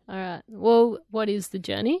me? Yeah. All right. Well, what is the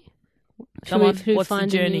journey? Come on, Should we what's the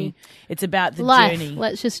find a journey? new- It's about the Life. journey.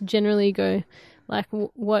 Let's just generally go, like,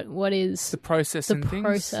 what is The process the and things.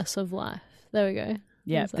 process of life? There we go.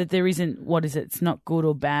 Yeah, What's that there isn't, what is it? It's not good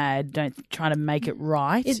or bad. Don't try to make it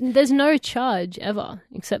right. There's no charge ever,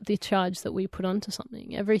 except the charge that we put onto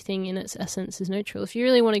something. Everything in its essence is neutral. If you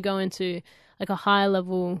really want to go into like a higher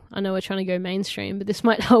level, I know we're trying to go mainstream, but this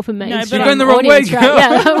might help a mainstream you're going the wrong audience, way, right? girl.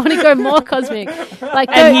 Yeah, I want to go more cosmic. Like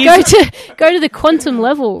And go to the quantum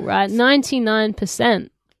level, right? 99%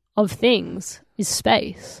 of things is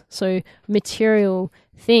space, so material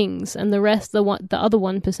things, and the rest, the other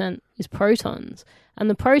 1% is protons. And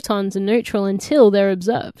the protons are neutral until they're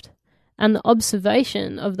observed. And the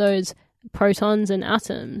observation of those protons and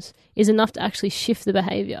atoms is enough to actually shift the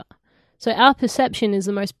behavior. So our perception is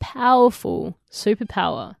the most powerful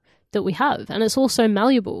superpower that we have. And it's also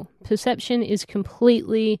malleable. Perception is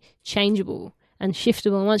completely changeable and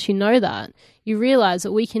shiftable. And once you know that, you realize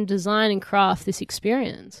that we can design and craft this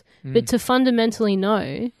experience. But to fundamentally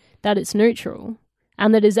know that it's neutral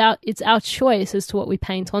and that it's our choice as to what we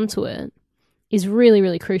paint onto it is really,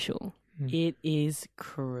 really crucial. It is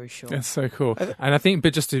crucial. That's so cool. And I think,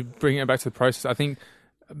 but just to bring it back to the process, I think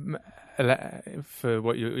for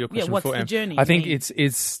what your question what's before, the journey I think mean?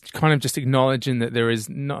 it's kind of just acknowledging that there is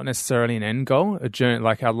not necessarily an end goal. A journey,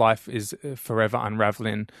 like our life is a forever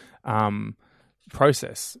unraveling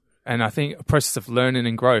process. And I think a process of learning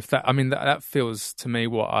and growth. That feels to me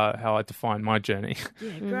how I define my journey.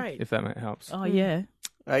 Yeah, great. If that helps. Oh, yeah.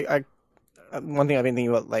 I one thing I've been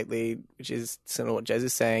thinking about lately, which is similar to what Jez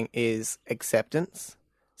is saying, is acceptance.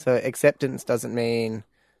 So acceptance doesn't mean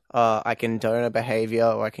I condone a behavior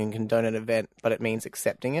or I can condone an event, but it means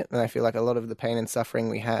accepting it. And I feel like a lot of the pain and suffering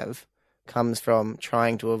we have comes from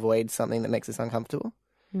trying to avoid something that makes us uncomfortable.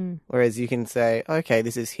 Whereas you can say, okay,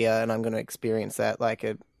 this is here and I'm going to experience that, like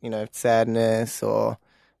sadness, or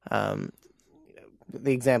the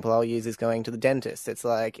example I'll use is going to the dentist. It's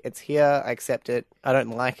like, it's here, I accept it, I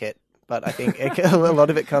don't like it, but I think a lot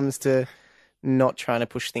of it comes to not trying to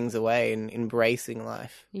push things away and embracing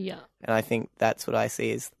life. Yeah. And I think that's what I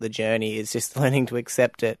see as the journey, is just learning to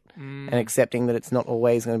accept it and accepting that it's not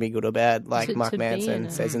always going to be good or bad. Like Mark to be in Manson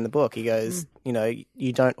it. says in the book, he goes,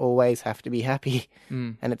 you don't always have to be happy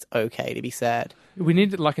and it's okay to be sad. We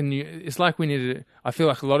need I feel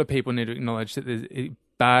like a lot of people need to acknowledge that there's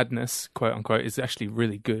badness, quote unquote, is actually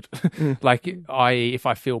really good. Like, i.e., if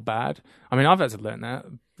I feel bad, I've had to learn that.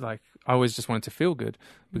 Like, I always just wanted to feel good,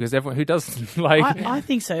 because everyone who doesn't, like... I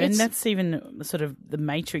think so, and that's even sort of the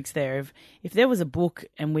matrix there of, if there was a book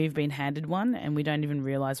and we've been handed one and we don't even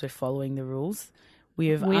realise we're following the rules,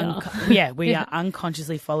 we are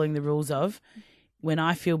unconsciously following the rules of, when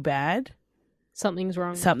I feel bad, Something's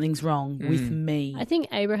wrong. something's wrong with me. I think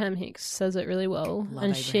Abraham Hicks says it really well. Love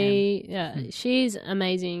and Abraham. she's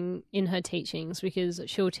amazing in her teachings, because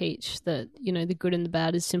she'll teach that, the good and the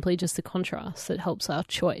bad is simply just the contrast that helps our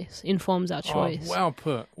choice, informs our choice. Oh, well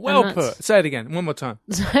put. Well put. Say it again, one more time.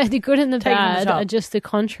 So the good and the Take it from the bad top. are just the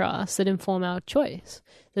contrasts that inform our choice.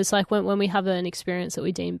 It's like when we have an experience that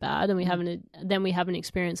we deem bad and we have an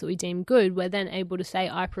experience that we deem good, we're then able to say,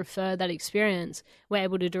 I prefer that experience. We're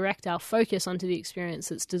able to direct our focus onto the experience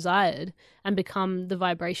that's desired and become the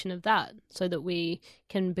vibration of that, so that we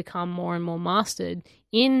can become more and more mastered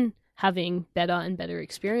in having better and better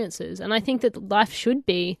experiences. And I think that life should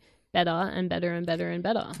be better and better and better and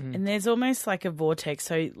better. And there's almost like a vortex.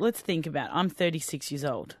 So let's think about, I'm 36 years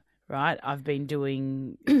old, right? I've been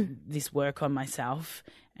doing this work on myself,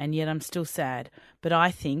 and yet I'm still sad. But I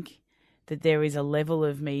think that there is a level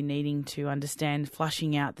of me needing to understand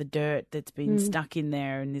flushing out the dirt that's been stuck in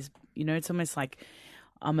there. And there's, it's almost like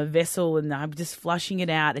I'm a vessel and I'm just flushing it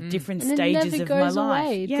out at different And stages it never of my goes life.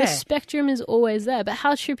 away. Yeah. The spectrum is always there. But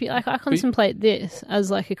how trippy, like I contemplate this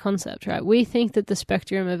as like a concept, right? We think that the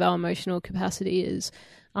spectrum of our emotional capacity is,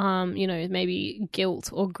 maybe guilt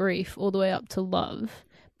or grief all the way up to love.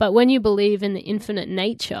 But when you believe in the infinite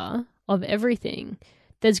nature of everything,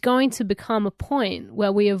 there's going to become a point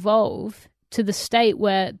where we evolve to the state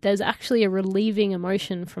where there's actually a relieving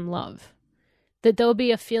emotion from love. That there'll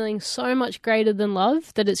be a feeling so much greater than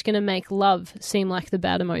love that it's going to make love seem like the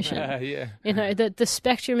bad emotion. Yeah. That the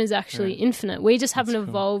spectrum is actually infinite. We just haven't That's cool.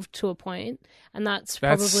 evolved to a point, and that's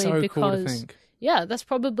That's probably so because cool to think. yeah, that's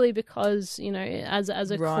probably because, as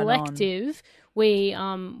a Right collective, we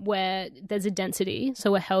where there's a density,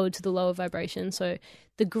 so we're held to the lower vibration. So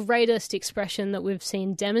the greatest expression that we've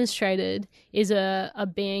seen demonstrated is a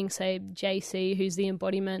being, say, JC, who's the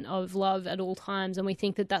embodiment of love at all times, and we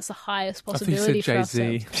think that that's the highest possibility I think for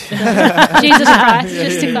you said ourselves. Jesus Christ,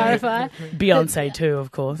 just to clarify. Beyonce too,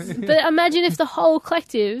 of course. But imagine if the whole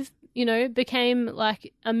collective, became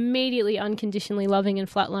like immediately unconditionally loving and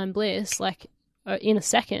flatline bliss, like in a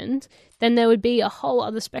second, then there would be a whole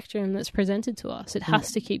other spectrum that's presented to us. It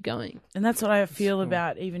has to keep going. And that's what I feel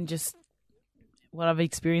about even just what I've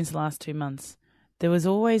experienced the last 2 months. There was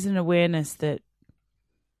always an awareness that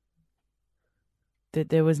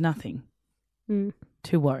there was nothing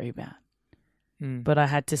to worry about. But I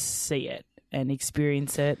had to see it and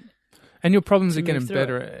experience it. And your problems are move getting through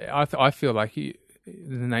better. I feel like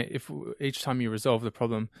if each time you resolve the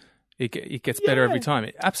problem, it gets better every time.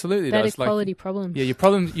 It absolutely Better does. quality problems. Yeah, your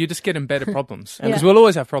problems. You're just getting better problems because Yeah. we'll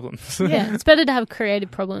always have problems. Yeah, it's better to have creative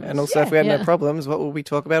problems. And also, if we had Yeah. no problems, what will we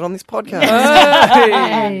talk about on this podcast?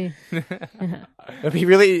 Hey. It'd be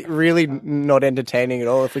really, really not entertaining at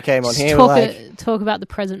all if we came on Just here. talk about the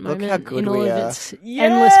present Look moment how good in all we of are. its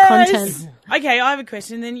endless content. Okay, I have a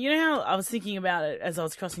question. Then you know how I was thinking about it as I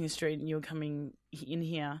was crossing the street and you were coming in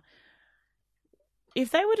here.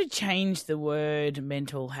 If they were to change the word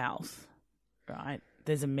mental health, right?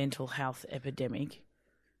 There's a mental health epidemic.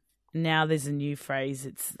 Now there's a new phrase.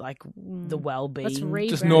 It's like the well-being. Let's rebrand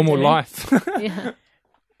Just normal it. life. Yeah.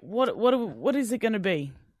 What is it going to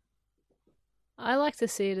be? I like to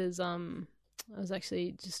see it as I was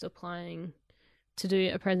actually just applying to do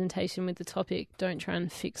a presentation with the topic, don't try and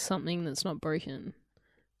fix something that's not broken.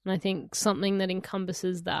 And I think something that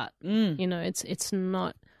encompasses that, it's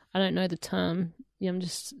not, I don't know the term, I'm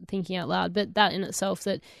just thinking out loud, but that in itself,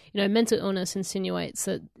 that, mental illness insinuates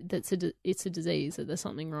that it's a disease, that there's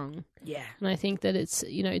something wrong. Yeah. And I think that it's,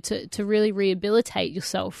 to really rehabilitate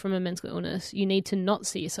yourself from a mental illness, you need to not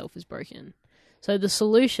see yourself as broken. So the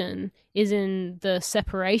solution is in the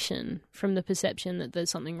separation from the perception that there's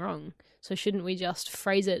something wrong. So shouldn't we just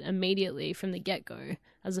phrase it immediately from the get-go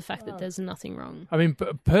as the fact that there's nothing wrong? I mean,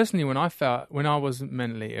 personally, when I was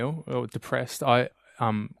mentally ill or depressed,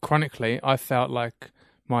 chronically, I felt like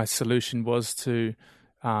my solution was to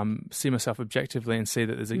see myself objectively and see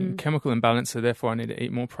that there's a chemical imbalance, so therefore I need to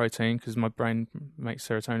eat more protein because my brain makes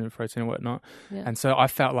serotonin and protein and whatnot. Yeah. And so I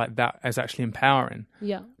felt like that as actually empowering,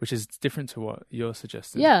 Yeah. which is different to what you're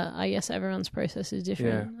suggesting. Yeah, I guess everyone's process is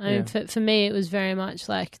different. Yeah, I mean, for me, it was very much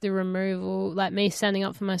like the removal, like me standing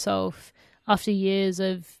up for myself after years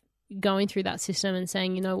of going through that system and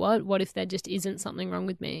saying, you know what if there just isn't something wrong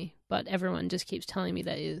with me, but everyone just keeps telling me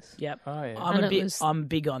there is. Yep. Oh, yeah. I'm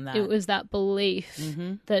big on that. It was that belief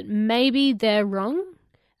that maybe they're wrong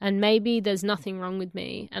and maybe there's nothing wrong with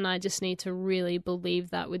me, and I just need to really believe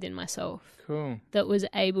that within myself. Cool. That was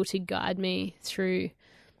able to guide me through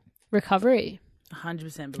recovery.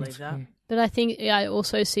 100% believe that. Cool. But I think I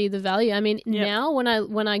also see the value. I mean, now when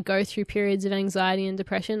I go through periods of anxiety and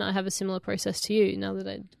depression, I have a similar process to you now that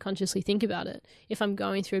I consciously think about it. If I'm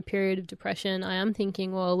going through a period of depression, I am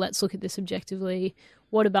thinking, well, let's look at this objectively.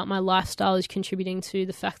 What about my lifestyle is contributing to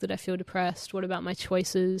the fact that I feel depressed? What about my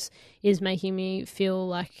choices is making me feel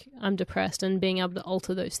like I'm depressed, and being able to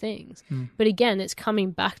alter those things? But again, it's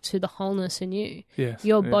coming back to the wholeness in you. Yes.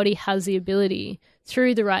 Your body has the ability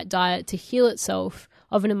through the right diet to heal itself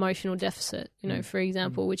of an emotional deficit, for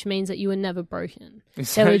example, which means that you were never broken. You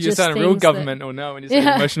There were sound just real things government or no when you say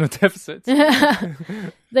emotional deficits.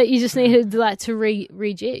 that you just needed to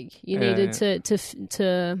rejig. You Yeah, needed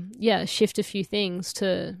to shift a few things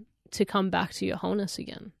to come back to your wholeness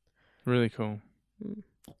again. Really cool. I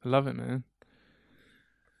love it, man.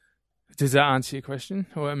 Does that answer your question?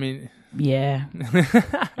 Or I mean, Yeah.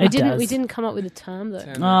 We does. didn't come up with a term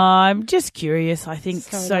though. I'm just curious. I think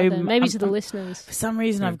Sorry about that. Maybe to the I'm- listeners. For some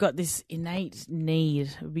reason, I've got this innate need.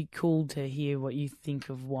 It would be cool to hear what you think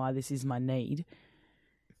of why this is my need.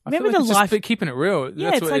 I feel Remember like the it's life? just keeping it real.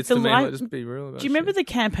 Yeah, That's it's what like it's the to me. life- Like, just be real about Do you remember shit. the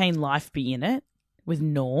campaign "Life Be In It" with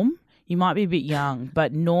Norm. You might be a bit young,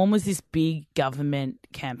 but Norm was this big government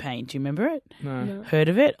campaign. Do you remember it? No. Heard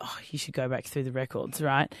of it? Oh, you should go back through the records,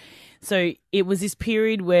 right? So it was this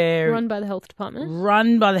period where... Run by the health department?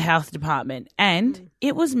 Run by the health department. And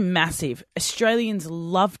it was massive. Australians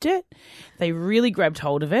loved it. They really grabbed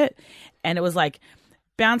hold of it. And it was like...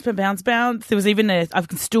 bounce, bounce, bounce. There was even I've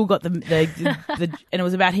still got the and it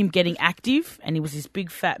was about him getting active, and he was this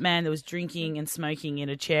big fat man that was drinking and smoking in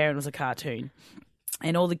a chair, and it was a cartoon.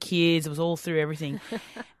 And all the kids, it was all through everything.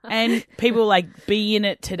 And people were like, be in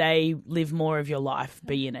it today, live more of your life,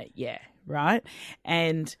 be in it, yeah, right?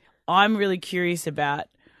 And I'm really curious about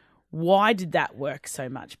why did that work so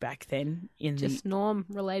much back then? Just Norm,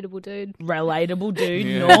 relatable dude.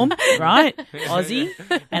 Norm, right? Aussie.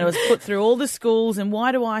 And it was put through all the schools, and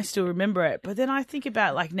why do I still remember it? But then I think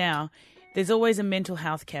about like now, there's always a mental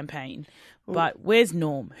health campaign. But where's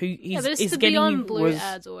Norm? Who but it's is the getting Beyond Blue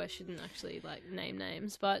ads, or I shouldn't actually like name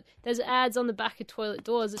names, but there's ads on the back of toilet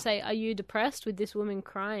doors that say, "Are you depressed?" with this woman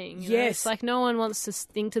crying. You know? Yes, it's like no one wants to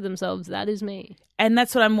think to themselves, "That is me." And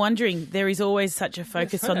that's what I'm wondering. There is always such a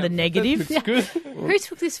focus on the negative. Who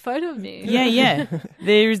took this photo of me? Yeah.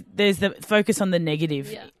 There's the focus on the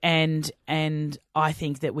negative, Yeah. and I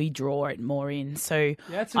think that we draw it more in. So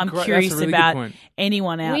I'm that's curious a really good about point.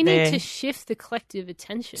 anyone out We there. need to shift the collective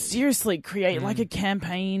attention. Seriously, create like a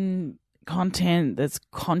campaign content that's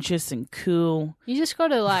conscious and cool. You just got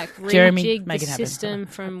to like Jeremy, rejig make the it happen. system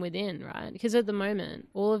from within, right? Because at the moment,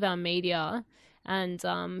 all of our media and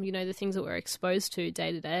you know the things that we're exposed to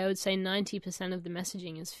day to day, I would say 90% of the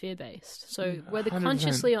messaging is fear based. So whether 100%.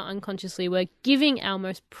 consciously or unconsciously, we're giving our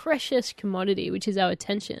most precious commodity, which is our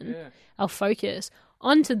attention, our focus,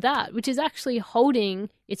 onto that, which is actually holding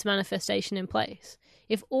its manifestation in place.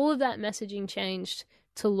 If all of that messaging changed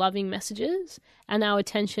to loving messages and our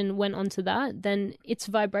attention went onto that, then it's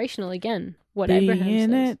vibrational again. What Be Abraham in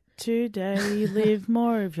says. it today, live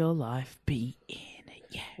more of your life. Be in it,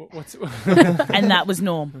 yeah. What's And that was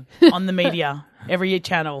Norm on the media, every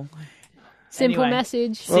channel. Simple Anyway,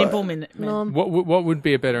 message. Simple minute. Norm. what would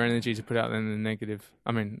be a better energy to put out than the negative?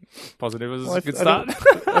 I mean, positive was a good start.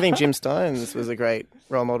 I think Jim Stones was a great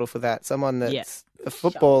role model for that. Someone that's Yeah. a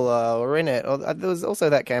footballer or in it. Or, there was also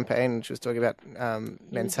that campaign which was talking about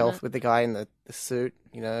men's health with the guy in the suit,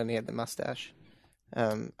 you know, and he had the mustache. I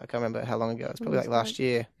can't remember how long ago. It was probably like last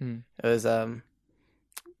year. It was.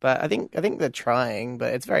 But I think they're trying,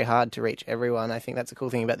 but it's very hard to reach everyone. I think that's a cool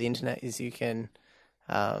thing about the internet is you can.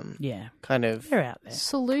 Kind of They're out there.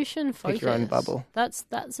 Solution focus. pick your own bubble. That's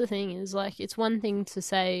the thing is like it's one thing to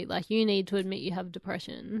say like you need to admit you have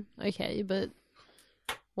depression, okay, but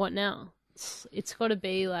what now? It's got to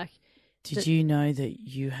be like. Did you know that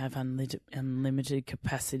you have unlimited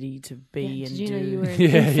capacity to be and did you do? know you were an Yeah,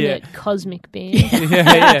 infinite cosmic being?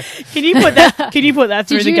 yeah. Can you put that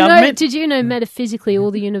through the government? Did you know metaphysically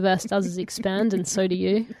all the universe does is expand, and so do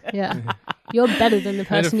you? Yeah, you're better than the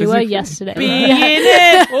person you were yesterday. Be in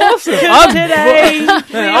it. Awesome. Today.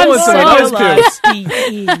 I want some of those pills.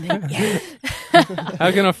 Be in it. Yeah.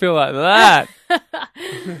 How can I feel like that?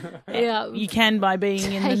 Yeah, You can by being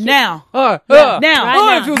in the Take it. now. Oh, Now.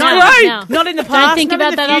 Right it feels now. great. Now. Not in the past. think not about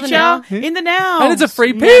in the that other future. now. In the now. And it's a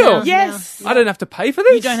free No, pill. no. Yes. I don't have to pay for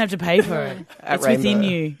this. You don't have to pay for it. At It's within Rainbow.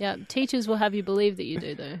 you. Yeah, teachers will have you believe that you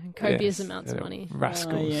do though. Copious Yes. amounts of money.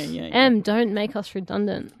 Rascals. Oh, yeah. Don't make us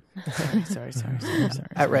redundant. Sorry.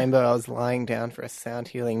 At Rainbow, I was lying down for a sound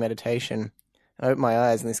healing meditation. I opened my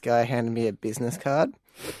eyes and this guy handed me a business card.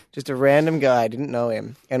 Just a random guy, I didn't know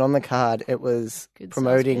him. And on the card, it was Good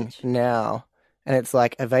promoting sales pitch. now. And it's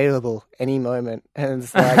like available any moment. And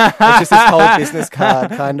it's like, it's just this whole business card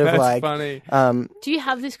kind of That's like. funny. Do you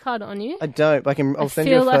have this card on you? I don't, but I'll I send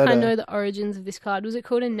you feel a like photo. I know the origins of this card. Was it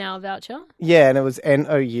called a Now voucher? Yeah, and it was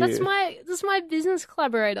NOU. That's my business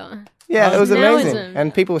collaborator. Yeah, it was amazing. Nowism.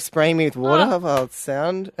 And people were spraying me with water Oh. while it's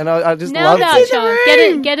sound. And I just Now loved it. voucher.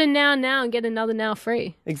 Get a now and get another now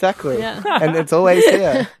free. Exactly. Yeah. And it's always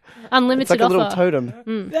here. Unlimited It's like a offer. little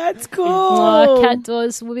totem. That's cool. Oh, Cat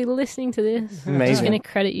Doors will be listening to this. I'm just Amazing. going to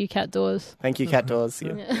credit you, Cat Doors. Thank you, Cat Doors.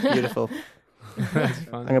 You're beautiful. That's I'm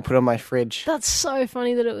funny. going to put it on my fridge. That's so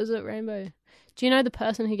funny that it was at Rainbow. Do you know the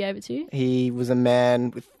person who gave it to you? He was a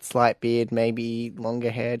man with slight beard, maybe longer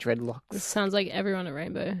hair, This dreadlocks. sounds like everyone at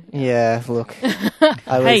Rainbow. Yeah, look.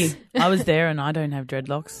 I was, Hey, I was there and I don't have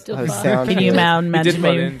dreadlocks. Still I was far. sound Can you healing. You did imagine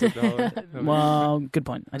butt me? into the whole- Well, good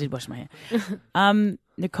point. I did wash my hair.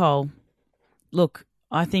 Nicole, look,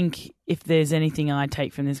 I think if there's anything I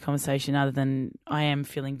take from this conversation other than I am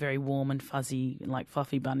feeling very warm and fuzzy, like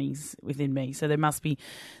fluffy bunnies within me, so there must be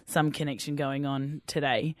some connection going on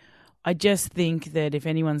today. I just think that if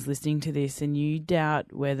anyone's listening to this and you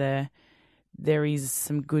doubt whether there is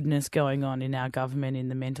some goodness going on in our government in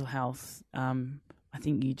the mental health. I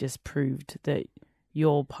think you just proved that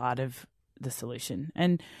you're part of the solution.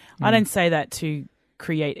 And I don't say that to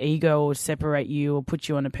create ego or separate you or put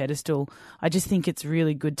you on a pedestal. I just think it's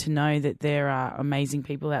really good to know that there are amazing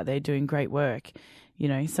people out there doing great work. You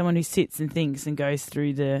know, someone who sits and thinks and goes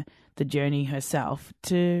through the journey herself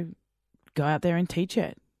to go out there and teach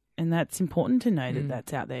it. And that's important to know that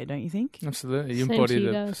that's out there, don't you think? Absolutely. You Same embody to you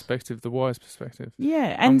the guys. perspective, the wise perspective.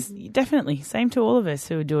 Yeah, and definitely. Same to all of us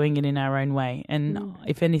who are doing it in our own way. And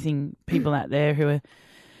if anything, people out there who are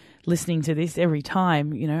listening to this every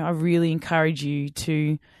time, you know, I really encourage you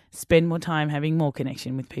to spend more time having more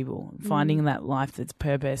connection with people, finding that life that's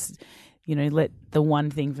purpose. You know, let the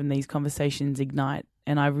one thing from these conversations ignite.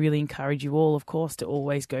 And I really encourage you all, of course, to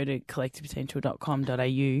always go to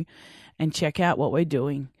collectivepotential.com.au and check out what we're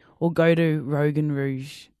doing, or go to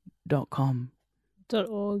roganrouge.com.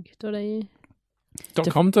 .org.au.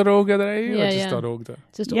 .com.org.au or Yeah, just yeah. .org?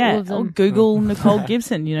 Just all Yeah, of them. or Google Nicole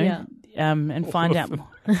Gibson, you know, Yeah. and find out more.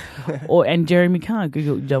 And Jeremy Carr,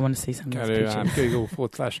 Google, you don't want to see some Go of those to pictures.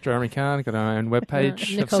 Google/Jeremy Carr, go to our own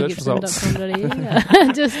webpage, have search results.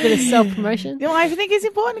 NicoleGibson.com.au. Just a bit of self-promotion. You know, I think it's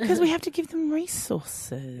important because we have to give them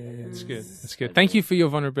resources. It's good. It's good. Thank you for your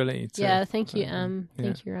vulnerability. Too. Yeah, thank you, Yeah.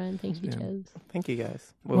 Thank you, Ryan. Thank you, Yeah. Jez. Thank you,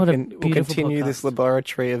 guys. What a We'll beautiful continue this podcast.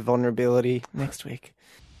 laboratory of vulnerability next week.